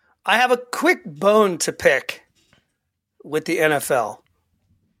 I have a quick bone to pick with the NFL.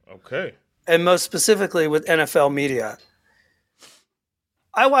 Okay. And most specifically with NFL media.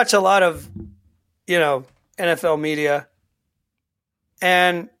 I watch a lot of, NFL media.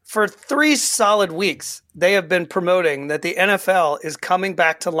 And for 3 solid weeks, they have been promoting that the NFL is coming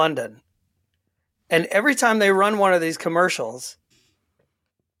back to London. And every time they run one of these commercials,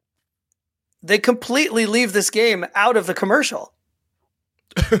 they completely leave this game out of the commercial.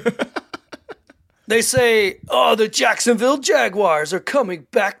 They say, the Jacksonville Jaguars are coming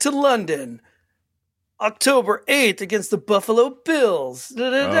back to London October 8th against the Buffalo Bills.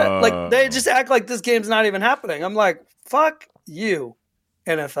 Like, they just act like this game's not even happening. I'm like, fuck you,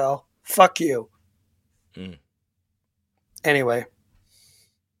 NFL. Fuck you. Anyway.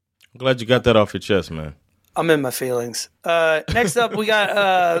 I'm glad you got that off your chest, man. I'm in my feelings. Next up, we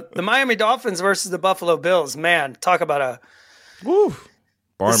got the Miami Dolphins versus the Buffalo Bills. Man, talk about a... Woo.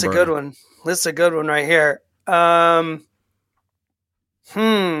 This is a good one. This is a good one right here. I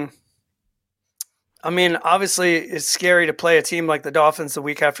mean, obviously, it's scary to play a team like the Dolphins the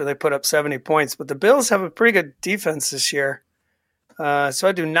week after they put up 70 points, but the Bills have a pretty good defense this year. So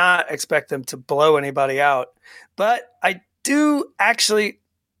I do not expect them to blow anybody out. But I do actually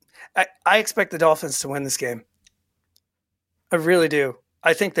 – I expect the Dolphins to win this game. I really do.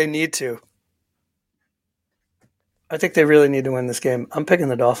 I think they need to. I think they really need to win this game. I'm picking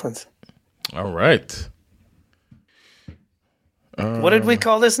the Dolphins. All right. What did we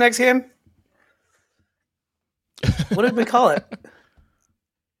call this next game? What did we call it?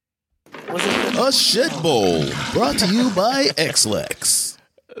 Was it a shit bowl brought to you by Xlex?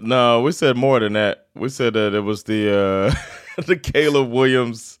 No, we said more than that. We said that it was the the Caleb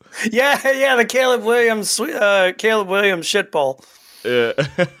Williams. Yeah, the Caleb Williams shit bowl. Yeah.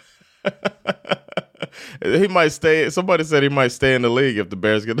 He might stay. Somebody said he might stay in the league if the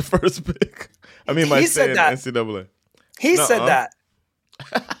Bears get the first pick. I mean, he might stay in NCAA. He said that.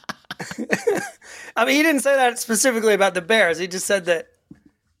 I mean, he didn't say that specifically about the Bears. He just said that.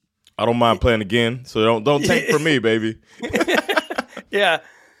 I don't mind playing again, so don't tank for me, baby. Yeah.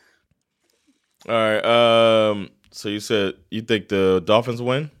 All right. So you said you think the Dolphins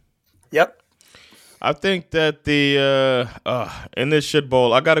win? Yep. I think that the in this shit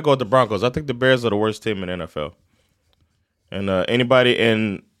bowl, I got to go with the Broncos. I think the Bears are the worst team in the NFL. And anybody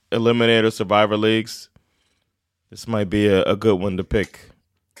in Eliminator Survivor leagues, this might be a good one to pick,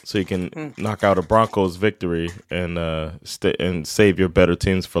 so you can knock out a Broncos victory and and save your better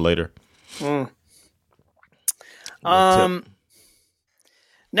teams for later.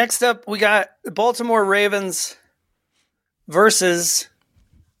 Next up, we got the Baltimore Ravens versus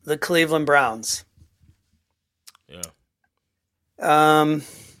the Cleveland Browns. Yeah.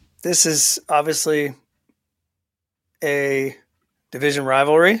 This is obviously a division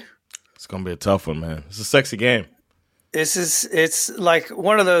rivalry. It's gonna be a tough one, man. It's a sexy game. It's like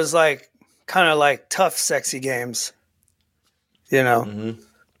one of those kind of tough, sexy games. Like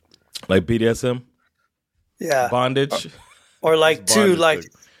BDSM. Yeah. Bondage. Or two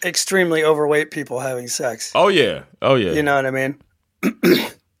extremely overweight people having sex. Oh yeah. You know what I mean?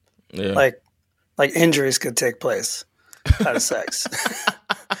 Yeah. Like injuries could take place out of sex.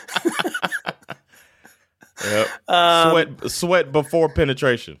 Yep. Sweat before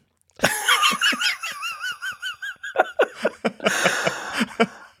penetration.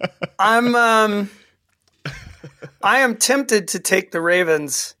 I am tempted to take the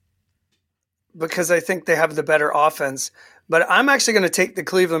Ravens because I think they have the better offense, but I'm actually going to take the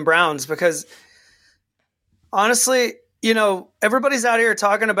Cleveland Browns because honestly, everybody's out here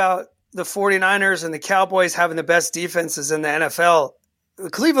talking about the 49ers and the Cowboys having the best defenses in the NFL. The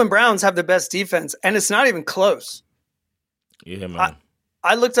Cleveland Browns have the best defense, and it's not even close. Yeah, man.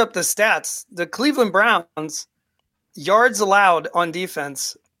 I looked up the stats. The Cleveland Browns, yards allowed on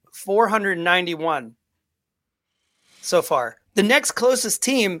defense, 491 so far. The next closest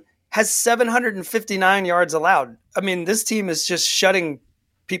team has 759 yards allowed. I mean, this team is just shutting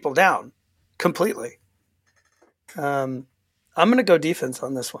people down completely. I'm going to go defense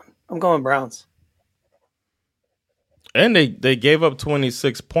on this one. I'm going Browns. And they gave up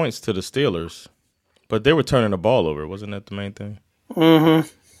 26 points to the Steelers, but they were turning the ball over. Wasn't that the main thing? Mm-hmm.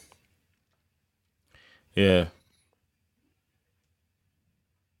 Yeah.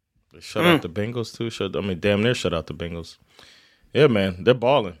 They shut out the Bengals, too. Damn near shut out the Bengals. Yeah, man. They're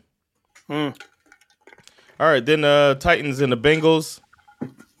balling. All right, then Titans and the Bengals.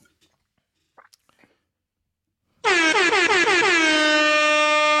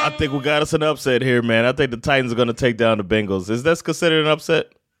 I think we got us an upset here, man. I think the Titans are going to take down the Bengals. Is this considered an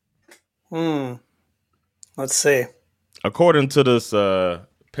upset? Let's see. According to this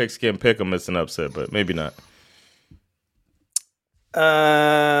Pigskin Pick'em, it's an upset, but maybe not.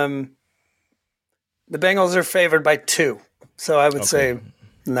 The Bengals are favored by 2, so I would say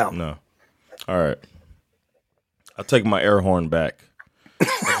no. No. All right. I'll take my air horn back. I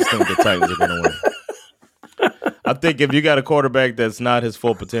just think the Titans are going to win. I think if you got a quarterback that's not his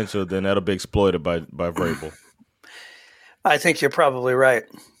full potential, then that'll be exploited by Vrabel. I think you're probably right.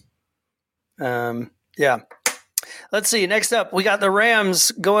 Yeah. Let's see. Next up, we got the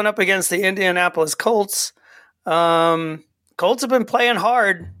Rams going up against the Indianapolis Colts. Colts have been playing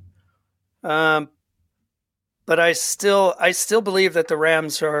hard, but I still believe that the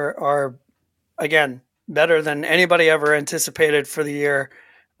Rams are again better than anybody ever anticipated for the year.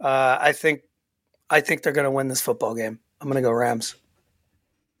 I think they're going to win this football game. I'm going to go Rams.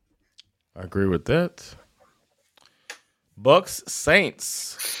 I agree with that. Bucks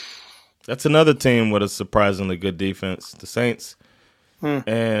Saints. That's another team with a surprisingly good defense. The Saints.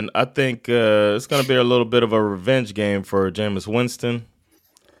 And I think it's going to be a little bit of a revenge game for Jameis Winston.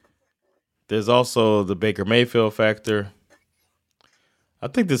 There's also the Baker Mayfield factor. I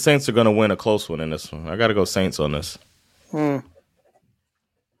think the Saints are going to win a close one in this one. I got to go Saints on this.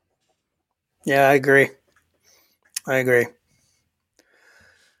 Yeah, I agree.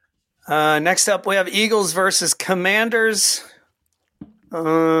 Next up, we have Eagles versus Commanders.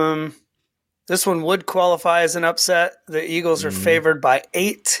 This one would qualify as an upset. The Eagles are favored by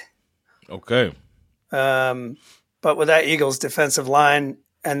 8. Okay. But with that Eagles defensive line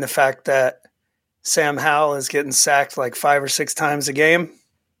and the fact that Sam Howell is getting sacked like 5 or 6 times a game,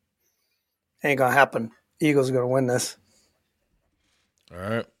 ain't going to happen. Eagles are going to win this. All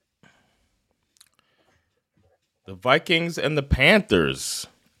right. The Vikings and the Panthers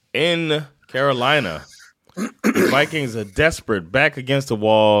in Carolina. The Vikings are desperate, back against the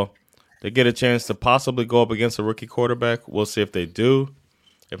wall. They get a chance to possibly go up against a rookie quarterback. We'll see if they do.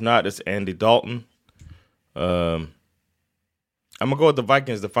 If not, it's Andy Dalton. I'm going to go with the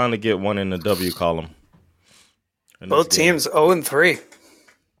Vikings to finally get one in the W column. Both teams 0-3.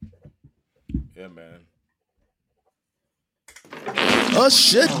 Yeah, man. A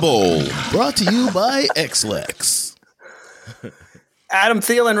Shit Bowl, brought to you by Xlex. Adam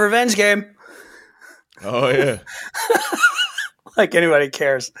Thielen revenge game. Oh, yeah. Like anybody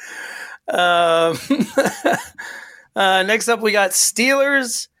cares. Next up, we got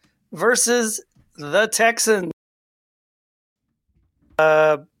Steelers versus the Texans.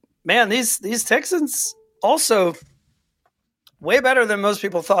 Man, these Texans also way better than most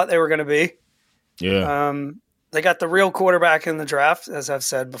people thought they were going to be. Yeah. They got the real quarterback in the draft, as I've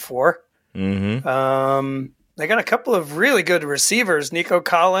said before. Mm-hmm. They got a couple of really good receivers. Nico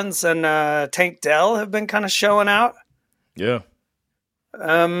Collins and Tank Dell have been kind of showing out. Yeah.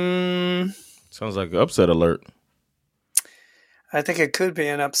 Sounds like an upset alert. I think it could be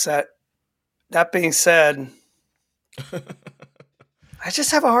an upset. That being said, I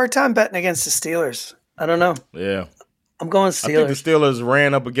just have a hard time betting against the Steelers. I don't know. Yeah. I'm going Steelers. I think the Steelers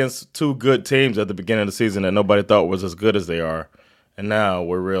ran up against 2 good teams at the beginning of the season that nobody thought was as good as they are. And now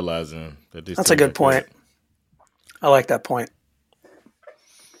we're realizing that these That's a good point. I like that point.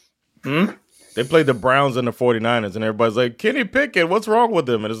 They played the Browns and the 49ers, and everybody's like, Kenny Pickett, what's wrong with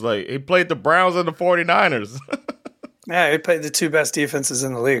him? And it's like, he played the Browns and the 49ers. Yeah, he played the two best defenses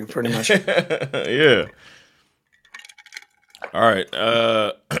in the league, pretty much. Yeah. All right.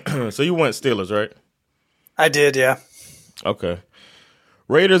 So you went Steelers, right? I did, yeah. Okay.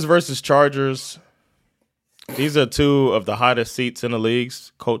 Raiders versus Chargers. These are two of the hottest seats in the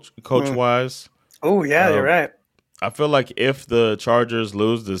leagues, coach-wise. Oh, yeah, you're right. I feel like if the Chargers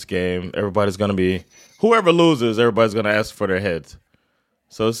lose this game, everybody's going to be – whoever loses, everybody's going to ask for their heads.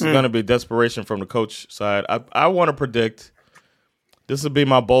 So this is going to be desperation from the coach side. I want to predict – this will be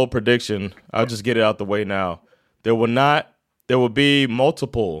my bold prediction. I'll just get it out the way now. There will be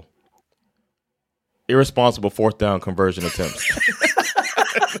multiple irresponsible fourth down conversion attempts.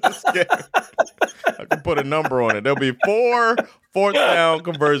 I can put a number on it. There'll be 4 fourth down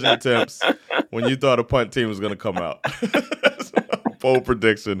conversion attempts when you thought a punt team was going to come out. Bold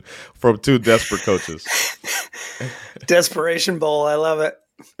prediction from 2 desperate coaches. Desperation Bowl. I love it.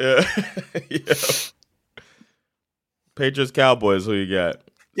 Yeah. Patriots Cowboys. Who you got?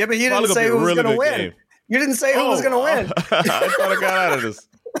 Yeah, but you didn't say who was going to win. Game. You didn't say who was going to win. I thought I got out of this.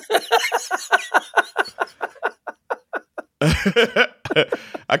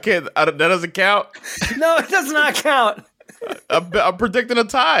 I can't. That doesn't count. No, it does not count. I'm predicting a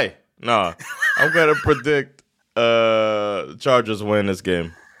tie. No, I'm gonna predict Chargers win this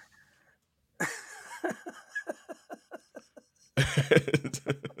game.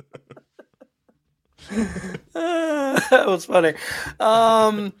 That was funny.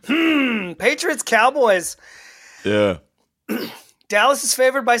 Patriots Cowboys. Yeah. Dallas is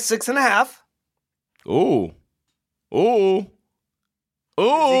favored by 6.5. Ooh.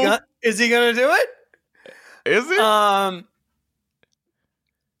 Is he gonna do it? Is it?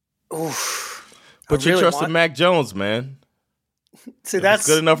 But you trust in Mac Jones, man. See, if that's it's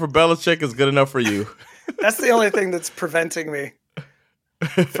good enough for Belichick. It's good enough for you. That's the only thing that's preventing me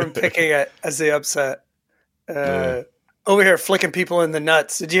from picking it as the upset. Over here, flicking people in the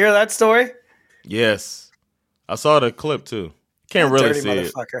nuts. Did you hear that story? Yes, I saw the clip too. Can't really see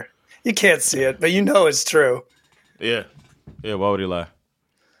it. You can't see it, but you know it's true. Yeah. Why would he lie?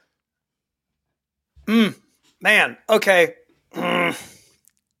 Man. Okay. You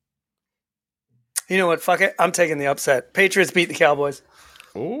know what? Fuck it. I'm taking the upset. Patriots beat the Cowboys.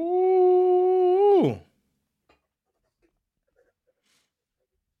 Ooh.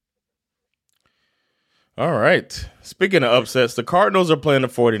 All right. Speaking of upsets, the Cardinals are playing the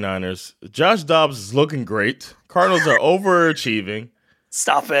 49ers. Josh Dobbs is looking great. Cardinals are overachieving.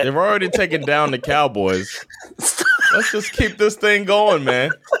 Stop it. They've already taken down the Cowboys. Let's just keep this thing going,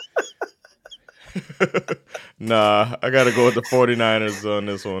 man. Nah, I got to go with the 49ers on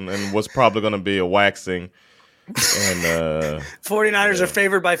this one, and what's probably going to be a waxing. And 49ers are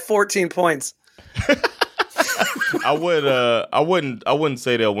favored by 14 points. I wouldn't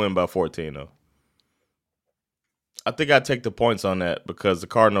say they'll win by 14 though. I think I'd take the points on that because the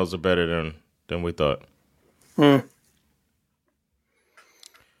Cardinals are better than we thought.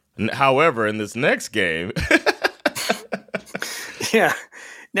 However, in this next game,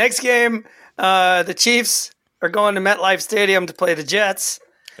 next game, the Chiefs are going to MetLife Stadium to play the Jets.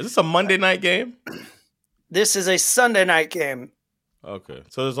 Is this a Monday night game? This is a Sunday night game. Okay,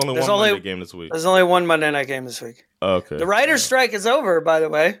 so there's only one Monday game this week. There's only one Monday night game this week. Okay. The writer's strike is over, by the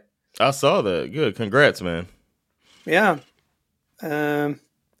way. I saw that. Good. Congrats, man. Yeah.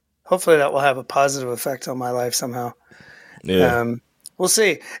 Hopefully that will have a positive effect on my life somehow. Yeah. We'll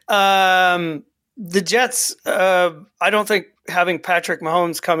see. The Jets, I don't think having Patrick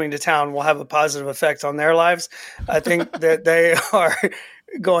Mahomes coming to town will have a positive effect on their lives. I think that they are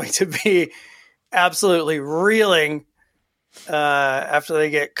going to be absolutely reeling after they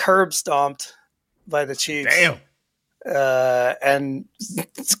get curb stomped by the Chiefs. Damn. And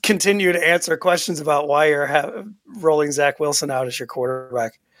continue to answer questions about why you're rolling Zach Wilson out as your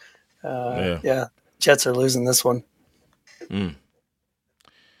quarterback. Yeah. Jets are losing this one.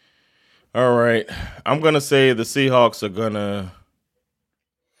 All right. I'm going to say the Seahawks are going to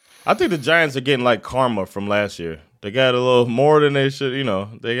 – I think the Giants are getting like karma from last year. They got a little more than they should. You know,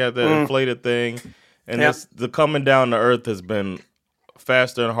 they got that inflated thing. And the coming down to earth has been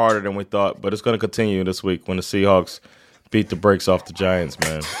faster and harder than we thought. But it's going to continue this week when the Seahawks beat the brakes off the Giants,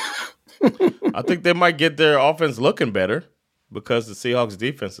 man. I think they might get their offense looking better because the Seahawks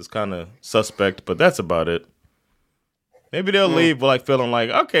defense is kind of suspect. But that's about it. Maybe they'll leave like feeling like,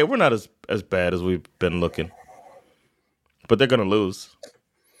 okay, we're not as bad as we've been looking. But they're going to lose.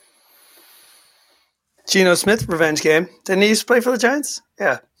 Geno Smith revenge game. Didn't he used to play for the Giants?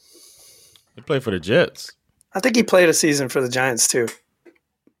 Yeah. He played for the Jets. I think he played a season for the Giants too.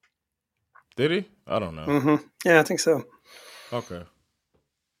 Did he? I don't know. Mm-hmm. Yeah, I think so. Okay.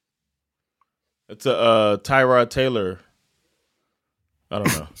 It's a Tyrod Taylor. I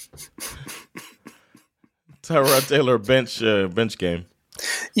don't know. Tyrod Taylor bench game.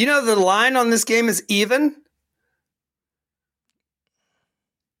 You know, the line on this game is even.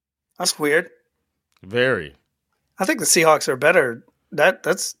 That's weird. Very. I think the Seahawks are better.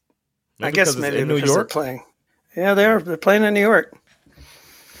 That's. Maybe I guess because maybe it's in New because they're York. playing. Yeah, they are. They're playing in New York.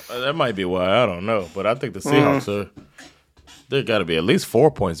 That might be why. I don't know, but I think the Seahawks are. They got to be at least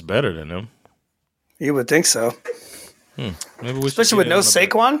 4 points better than them. You would think so. Maybe we Especially with no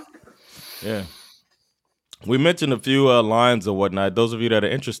Saquon. Yeah. We mentioned a few lines and whatnot. Those of you that are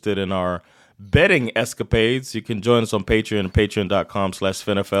interested in our betting escapades, you can join us on Patreon at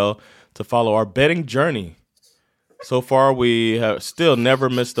patreon.com/SveNFL to follow our betting journey. So far, we have still never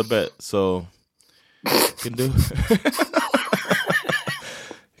missed a bet. So you can do, you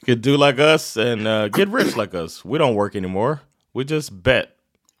can do like us and get rich like us. We don't work anymore. We just bet.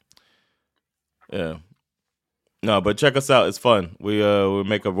 Yeah. No, but check us out. It's fun. We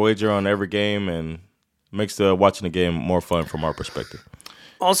make a wager on every game and makes watching the game more fun from our perspective.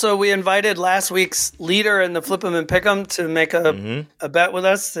 Also, we invited last week's leader in the Flip 'em and Pick 'em to make a bet with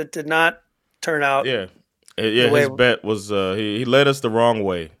us that did not turn out. Yeah. His bet was he led us the wrong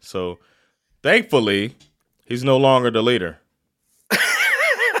way. So thankfully, he's no longer the leader.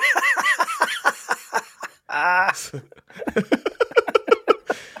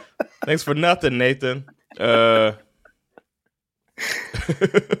 Thanks for nothing, Nathan.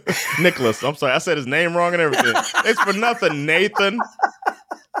 Nicholas. I'm sorry. I said his name wrong and everything. Thanks for nothing, Nathan.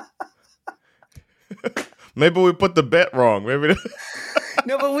 Maybe we put the bet wrong. Maybe.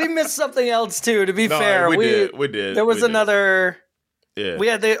 No, but we missed something else too. To be fair, we did. There was another. Yeah. We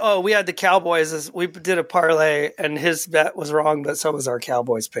had the Cowboys. We did a parlay, and his bet was wrong, but so was our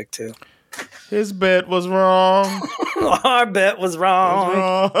Cowboys pick too. His bet was wrong. Our bet was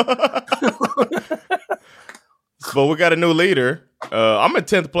wrong. But we got a new leader. I'm in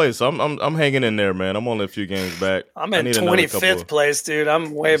 10th place. So I'm hanging in there, man. I'm only a few games back. I'm in 25th place, dude.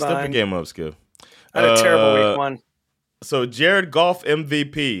 I'm way behind. Step your game up, Skip. I had a terrible week one. So Jared Goff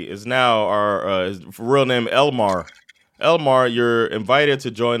MVP is now our his real name Elmar. Elmar, you're invited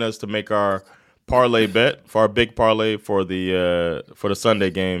to join us to make our parlay bet for our big parlay for the Sunday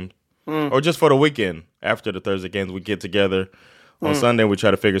game, or just for the weekend after the Thursday games. We get together on Sunday and we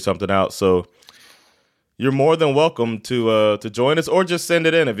try to figure something out. So you're more than welcome to join us, or just send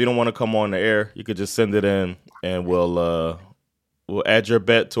it in if you don't want to come on the air. You could just send it in, and we'll add your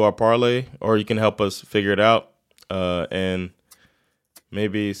bet to our parlay, or you can help us figure it out. And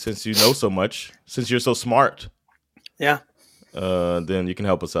maybe since you know so much, since you're so smart, then you can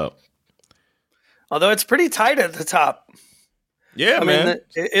help us out. Although it's pretty tight at the top. Yeah, I mean,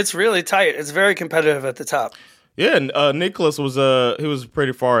 it's really tight. It's very competitive at the top. Yeah, and Nicholas was he was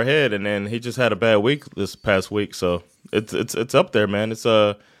pretty far ahead, and then he just had a bad week this past week, so it's up there, man. It's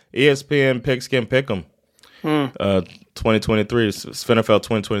ESPN Pigskin Pick'em 2023, SveNFL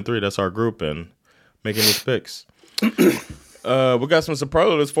 2023. That's our group, and making these picks. We got some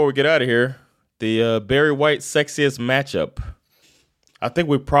superlatives before we get out of here. The Barry White sexiest matchup. I think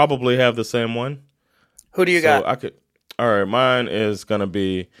we probably have the same one. Who do you got? All right, mine is gonna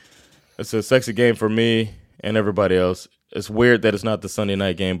be. It's a sexy game for me and everybody else. It's weird that it's not the Sunday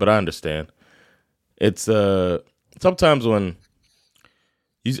night game, but I understand. It's sometimes when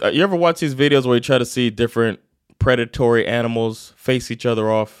you ever watch these videos where you try to see different predatory animals face each other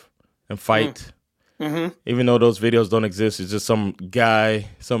off and fight. Mm-hmm. Even though those videos don't exist, it's just some guy,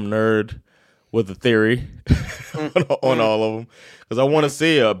 some nerd with a theory on all of them. Because I want to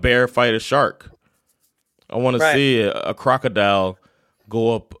see a bear fight a shark. I want to see a crocodile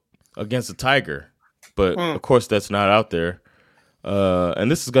go up against a tiger. But, of course, that's not out there. And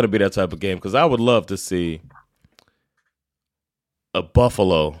this is going to be that type of game because I would love to see a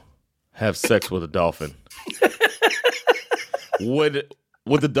buffalo have sex with a dolphin.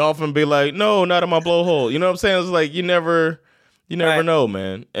 Would the dolphin be like, no, not in my blowhole? You know what I'm saying? It's like you never know,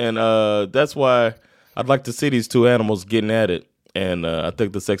 man. And that's why I'd like to see these two animals getting at it. And I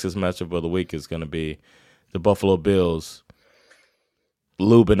think the sexiest matchup of the week is going to be the Buffalo Bills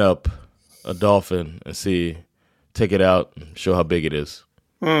lubing up a dolphin and take it out and show how big it is.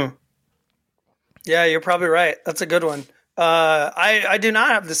 Yeah, you're probably right. That's a good one. I do not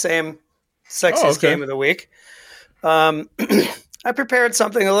have the same sexiest game of the week. I prepared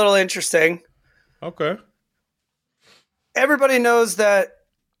something a little interesting. Okay. Everybody knows that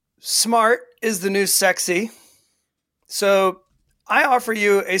smart is the new sexy. So I offer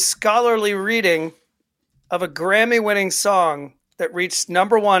you a scholarly reading of a Grammy-winning song that reached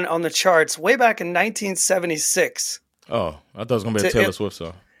number 1 on the charts way back in 1976. Oh, I thought it was going to be a Taylor Swift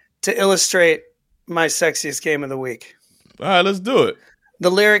song. To illustrate my sexiest game of the week. All right, let's do it.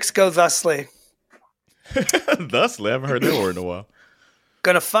 The lyrics go thusly. Thusly? I haven't heard that word in a while.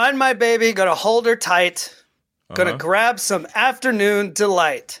 Gonna find my baby, gonna hold her tight, gonna grab some afternoon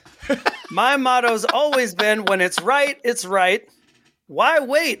delight. My motto's always been, when it's right, it's right. Why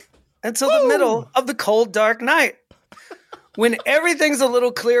wait until the middle of the cold, dark night? When everything's a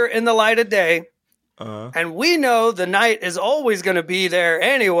little clearer in the light of day, and we know the night is always going to be there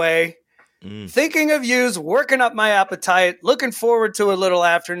anyway. Thinking of you's working up my appetite, looking forward to a little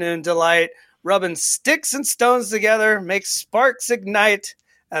afternoon delight, rubbing sticks and stones together makes sparks ignite,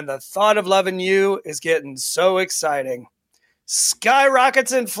 and the thought of loving you is getting so exciting.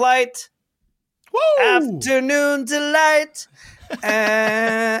 Skyrockets in flight, afternoon delight,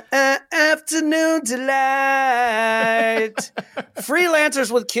 afternoon delight.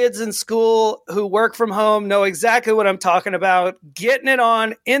 Freelancers with kids in school who work from home know exactly what I'm talking about. Getting it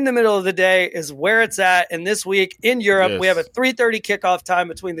on in the middle of the day is where it's at. And this week in Europe, we have a 3:30 kickoff time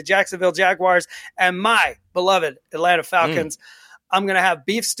between the Jacksonville Jaguars and my beloved Atlanta Falcons. I'm going to have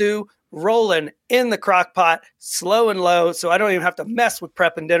beef stew rolling in the crock pot, slow and low, so I don't even have to mess with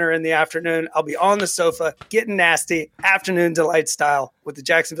prepping dinner in the afternoon. I'll be on the sofa, getting nasty, afternoon delight style with the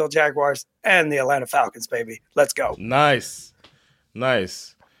Jacksonville Jaguars and the Atlanta Falcons, baby. Let's go. Nice.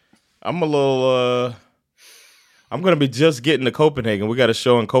 I'm going to be just getting to Copenhagen. We got a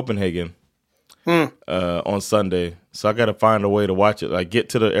show in Copenhagen on Sunday, so I got to find a way to watch it. Like, get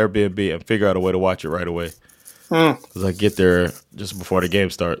to the Airbnb and figure out a way to watch it right away. Because I get there just before the game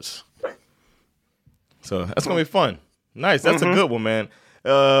starts. So that's going to be fun. Nice. That's a good one, man.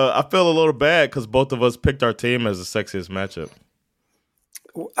 I feel a little bad because both of us picked our team as the sexiest matchup.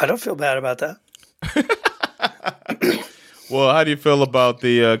 I don't feel bad about that. Well, how do you feel about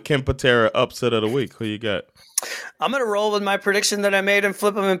the Ken Patera upset of the week? Who you got? I'm going to roll with my prediction that I made and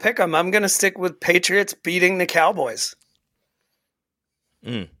flip them and pick them. I'm going to stick with Patriots beating the Cowboys.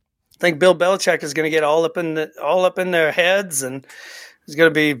 I think Bill Belichick is going to get all up in their heads, and he's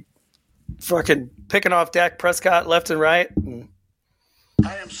going to be fucking picking off Dak Prescott left and right.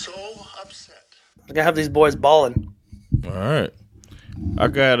 I am so upset. I'm going to have these boys balling. All right.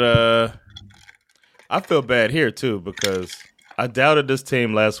 I feel bad here, too, because I doubted this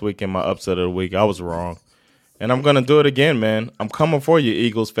team last week in my upset of the week. I was wrong. And I'm going to do it again, man. I'm coming for you,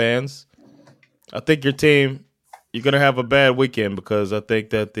 Eagles fans. I think your team, you're going to have a bad weekend because I think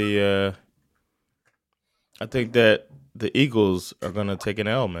that the Eagles are going to take an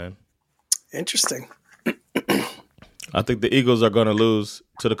L, man. Interesting. I think the Eagles are going to lose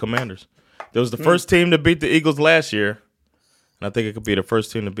to the Commanders. There was the first team to beat the Eagles last year, and I think it could be the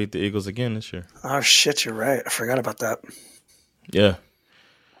first team to beat the Eagles again this year. Oh, shit, you're right. I forgot about that. Yeah.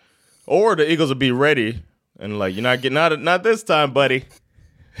 Or the Eagles will be ready and like, you're not getting out not this time, buddy.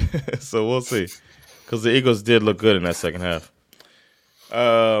 So we'll see. Because the Eagles did look good in that second half.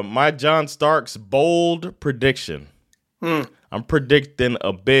 My John Starks bold prediction. I'm predicting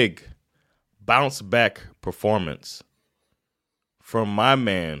a big bounce back performance from my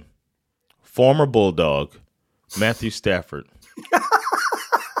man, former Bulldog, Matthew Stafford.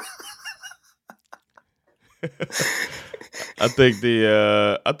 I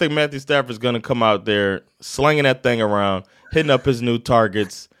think Matthew Stafford's going to come out there slinging that thing around, hitting up his new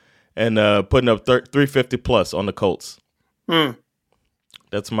targets, and putting up 350 plus on the Colts.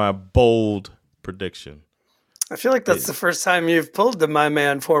 That's my bold prediction. I feel like that's the first time you've pulled the my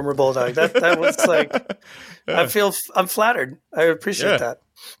man former Bulldog. That was like, I'm flattered. I appreciate that.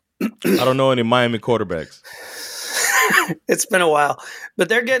 I don't know any Miami quarterbacks. It's been a while, but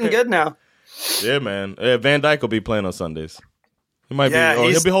they're getting good now. Yeah, man. Van Dyke will be playing on Sundays. He might be.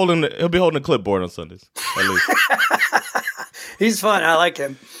 He'll be holding the clipboard on Sundays. At least. He's fun. I like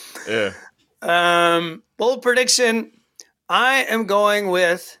him. Yeah. Bold prediction. I am going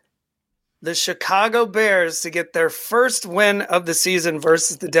with the Chicago Bears to get their first win of the season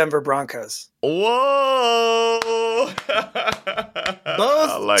versus the Denver Broncos. Whoa!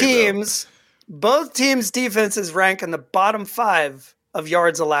 Both teams' defenses rank in the bottom 5 of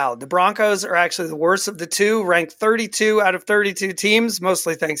yards allowed. The Broncos are actually the worst of the two, ranked 32 out of 32 teams,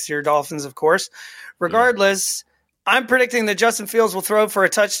 mostly thanks to your Dolphins, of course. Regardless, I'm predicting that Justin Fields will throw for a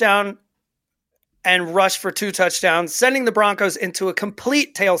touchdown and rush for 2 touchdowns, sending the Broncos into a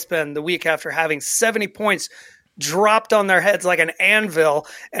complete tailspin the week after having 70 points dropped on their heads like an anvil,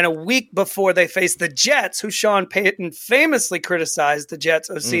 and a week before they faced the Jets, who Sean Payton famously criticized the Jets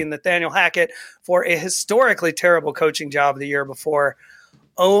OC and Nathaniel Hackett for a historically terrible coaching job the year before.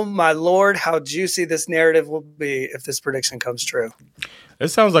 oh my Lord, how juicy this narrative will be if this prediction comes true. It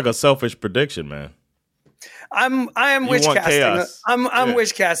sounds like a selfish prediction, man. I am wish casting. I'm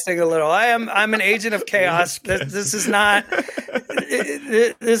wish casting a little. I'm an agent of chaos. This is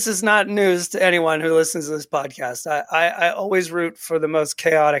not news to anyone who listens to this podcast. I always root for the most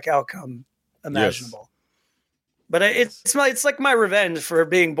chaotic outcome imaginable. Yes. But it's like my revenge for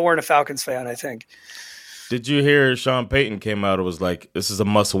being born a Falcons fan, I think. Did you hear Sean Payton came out and was like, this is a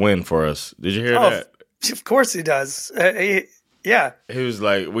must win for us? Did you hear that? Of course he does. Yeah. He was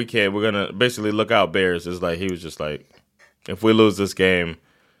like, we're going to basically look out Bears. It's like, he was just like, if we lose this game,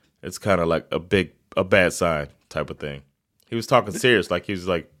 it's kind of like a bad sign type of thing. He was talking serious, like he was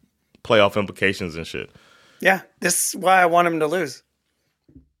like playoff implications and shit. Yeah. This is why I want him to lose.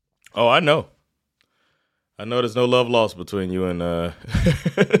 Oh, I know there's no love lost between you and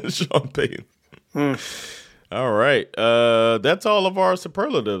Sean Payton. All right. That's all of our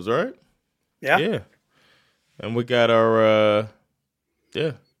superlatives, right? Yeah. Yeah. And we got our,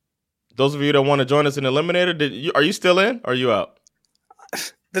 those of you that want to join us in Eliminator, are you still in or are you out?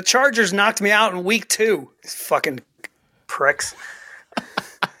 The Chargers knocked me out in week 2. These fucking pricks.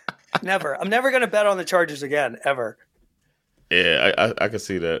 Never. I'm never going to bet on the Chargers again, ever. Yeah, I can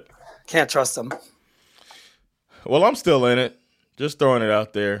see that. Can't trust them. Well, I'm still in it. Just throwing it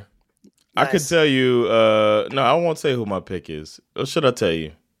out there. Nice. I could tell you, no, I won't say who my pick is. Or should I tell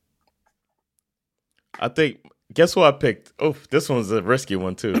you? I think, guess who I picked? Oh, this one's a risky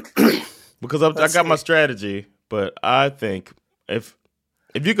one too. Because I got my strategy, but I think if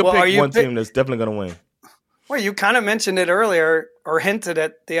you could pick one team that's definitely going to win. Well, you kind of mentioned it earlier or hinted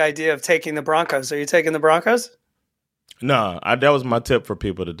at the idea of taking the Broncos. Are you taking the Broncos? No, that was my tip for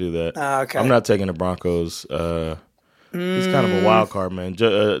people to do that. Okay. I'm not taking the Broncos. He's kind of a wild card, man.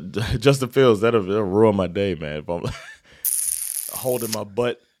 Justin Fields, that'll ruin my day, man. If I'm holding my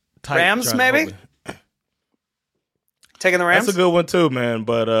butt tight. Rams, maybe? Taking the Rams? That's a good one too, man,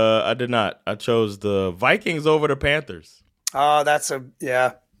 but I did not. I chose the Vikings over the Panthers. Oh, that's a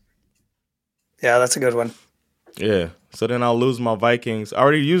good one. Yeah. So then I'll lose my Vikings. I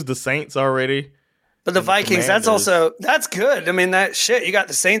already used the Saints already. But the Vikings, that's good. I mean, you got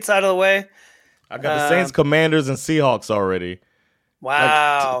the Saints out of the way. I got the Saints, Commanders, and Seahawks already.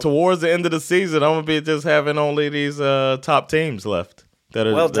 Wow. Like, towards the end of the season, I'm going to be just having only these top teams left that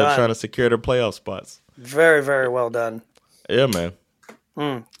are trying to secure their playoff spots. Very, very well done. Yeah, man.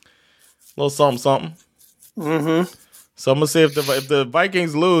 Little something. Mm-hmm. So I'm going to see if the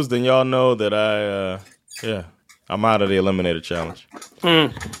Vikings lose, then y'all know that I'm out of the Eliminator Challenge.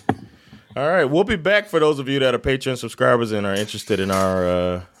 All right, we'll be back for those of you that are Patreon subscribers and are interested in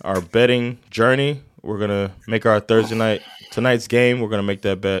our betting journey. We're going to make our tonight's game. We're going to make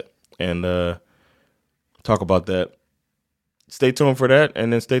that bet and talk about that. Stay tuned for that,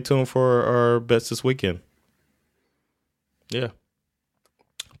 and then stay tuned for our bets this weekend. Yeah.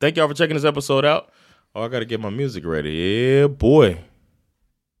 Thank y'all for checking this episode out. Oh, I got to get my music ready. Yeah, boy.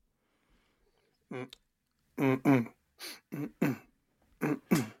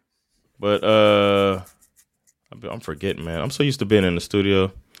 But I'm forgetting, man. I'm so used to being in the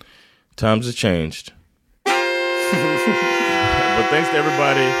studio. Times have changed. But thanks to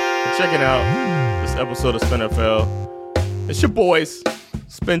everybody for checking out this episode of SveNFL. It's your boys.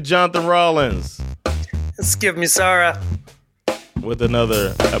 It's been Jonathan Rollins. Excuse me, Sarah. With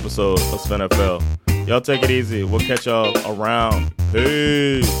another episode of SveNFL. Y'all take it easy. We'll catch y'all around.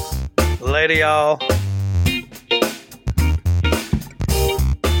 Peace. Later, y'all.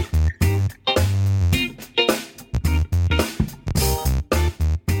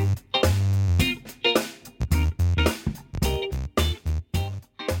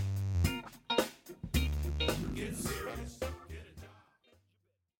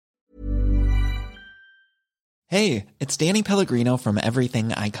 Hey, it's Danny Pellegrino from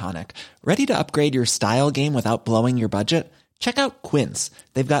Everything Iconic. Ready to upgrade your style game without blowing your budget? Check out Quince.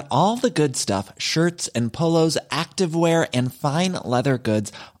 They've got all the good stuff, shirts and polos, activewear, and fine leather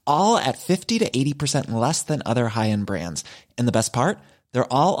goods, all at 50 to 80% less than other high-end brands. And the best part?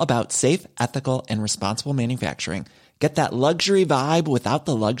 They're all about safe, ethical, and responsible manufacturing. Get that luxury vibe without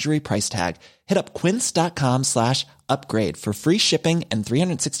the luxury price tag. Hit up quince.com/upgrade for free shipping and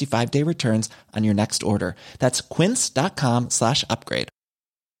 365-day returns on your next order. That's quince.com/upgrade.